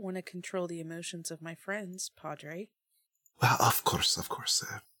don't want to control the emotions of my friends, Padre. Well, of course.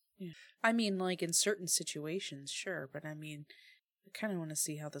 Yeah. I mean, like in certain situations, sure, but I mean, I kind of want to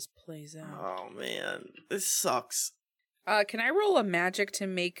see how this plays out. Oh man, this sucks. Can I roll a magic to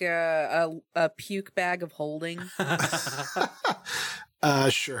make a puke bag of holding?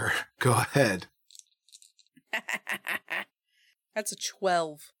 Sure. Go ahead. That's a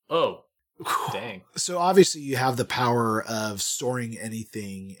 12. Oh, dang. So obviously you have the power of storing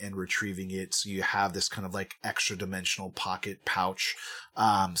anything and retrieving it. So you have this kind of like extra dimensional pocket pouch.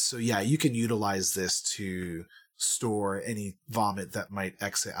 So yeah, you can utilize this to store any vomit that might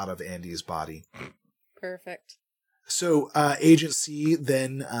exit out of Andy's body. Perfect. So Agent C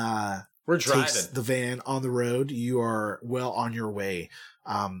then We're takes driving the van on the road. You are well on your way.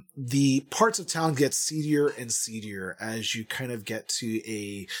 The parts of town get seedier and seedier as you kind of get to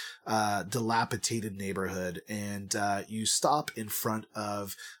a dilapidated neighborhood, and you stop in front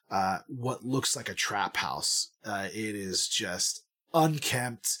of what looks like a trap house. It is just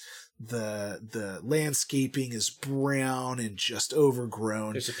unkempt. The landscaping is brown and just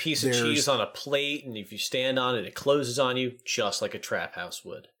overgrown. There's a piece of cheese on a plate, and if you stand on it, it closes on you just like a trap house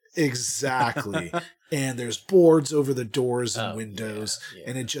would. Exactly. And there's boards over the doors and windows,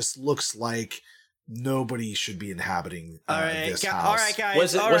 and it just looks like nobody should be inhabiting this house. All right,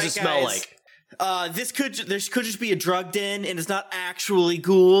 guys. What does it smell like? This could just be a drug den, and it's not actually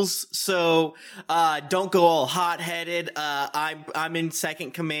ghouls. So don't go all hot-headed. I'm in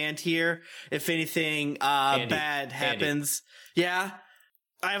second command here. If anything bad happens, yeah,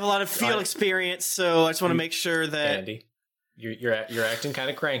 I have a lot of field experience, so I just want to make sure that Andy, you're acting kind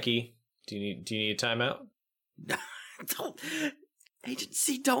of cranky. Do you need a timeout? don't,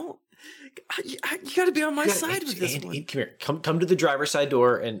 agency, don't. You got to be on my side with this Andy, one. come here. Come to the driver's side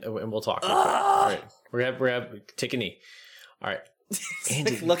door, and we'll talk. All right, we're gonna take a knee. All right,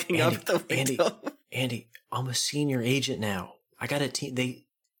 Andy, like looking up the window. Andy, I'm a senior agent now. I got a team.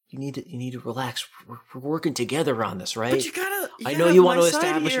 You need to relax. We're working together on this, right? But you gotta. I know you want to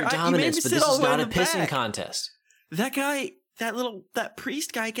establish your dominance, but this is not a pissing contest. That guy, that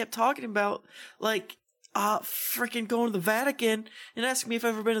priest guy, kept talking about like, freaking going to the Vatican and asking me if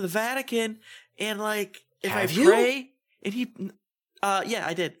I've ever been to the Vatican and like if I pray. And he, yeah,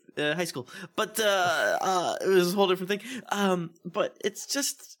 I did. High school, but it was a whole different thing. But it's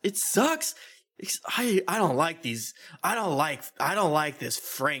just, it sucks. I don't like these. I don't like this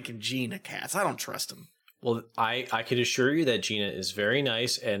Frank and Gina cats. I don't trust them. Well, I could assure you that Gina is very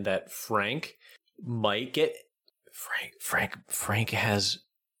nice, and that Frank might get Frank has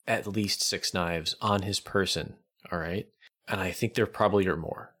at least 6 knives on his person. All right, and I think there probably are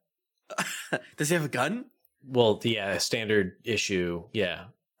more. Does he have a gun? Well, yeah, standard issue. Yeah.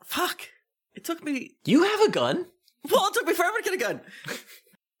 Fuck! It took me. You have a gun? Well, it took me forever to get a gun.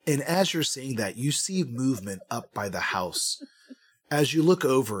 And as you're saying that, you see movement up by the house. As you look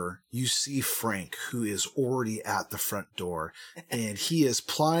over, you see Frank, who is already at the front door, and he is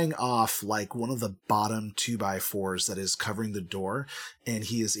plying off like one of the bottom 2x4s that is covering the door, and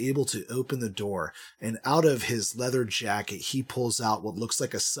he is able to open the door, and out of his leather jacket, he pulls out what looks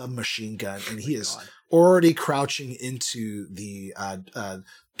like a submachine gun, and he is already crouching into the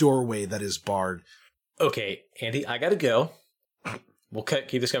doorway that is barred. Okay, Andy, I gotta go. We'll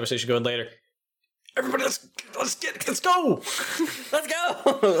keep this conversation going later. Everybody, let's go. Let's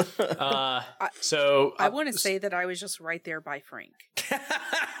go. So I want to say that I was just right there by Frank.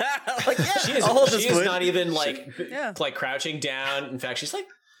 Like, yeah, she is not even like crouching down. In fact, she's like,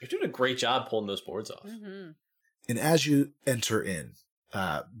 you're doing a great job pulling those boards off. Mm-hmm. And as you enter in,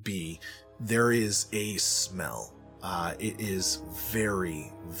 B, there is a smell. It is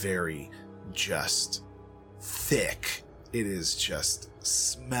very, very just thick. It is just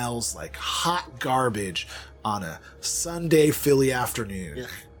smells like hot garbage on a Sunday Philly afternoon. Ugh.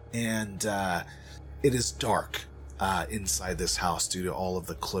 And it is dark inside this house due to all of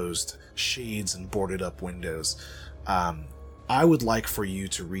the closed shades and boarded up windows. I would like for you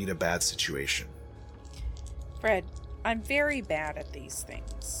to read a bad situation. Fred, I'm very bad at these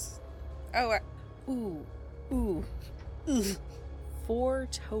things. Oh, ooh. 4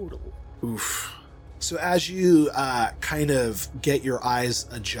 total. Oof. So as you kind of get your eyes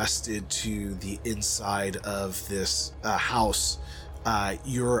adjusted to the inside of this house,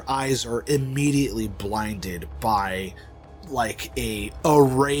 your eyes are immediately blinded by like a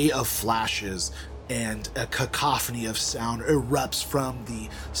array of flashes, and a cacophony of sound erupts from the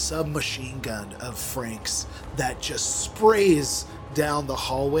submachine gun of Frank's that just sprays down the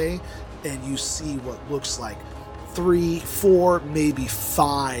hallway, and you see what looks like 3, 4, maybe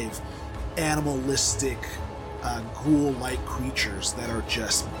 5 animalistic ghoul-like creatures that are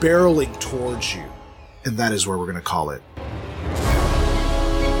just barreling towards you. And that is where we're going to call it.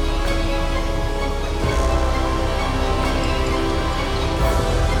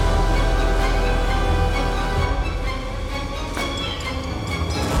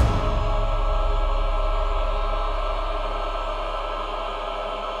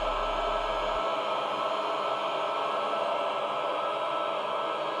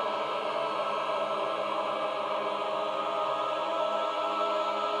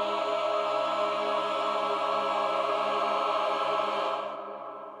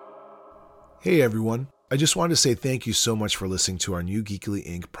 Hey everyone, I just wanted to say thank you so much for listening to our new Geekly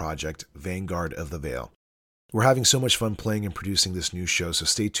Inc. project, Vanguard of the Veil. We're having so much fun playing and producing this new show, so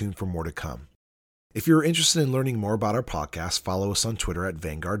stay tuned for more to come. If you're interested in learning more about our podcast, follow us on Twitter at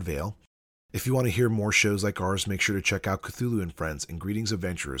Vanguard Veil. If you want to hear more shows like ours, make sure to check out Cthulhu and Friends and Greetings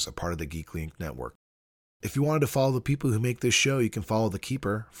Adventurers, a part of the Geekly Inc. network. If you wanted to follow the people who make this show, you can follow the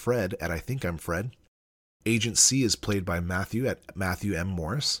Keeper, Fred, at I Think I'm Fred. Agent C is played by Matthew at Matthew M.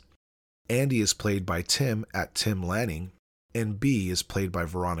 Morris. Andy is played by Tim at Tim Lanning, and B is played by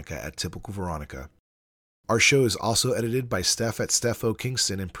Veronica at Typical Veronica. Our show is also edited by Steph at Steph O.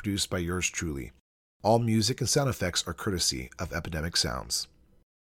 Kingston and produced by yours truly. All music and sound effects are courtesy of Epidemic Sounds.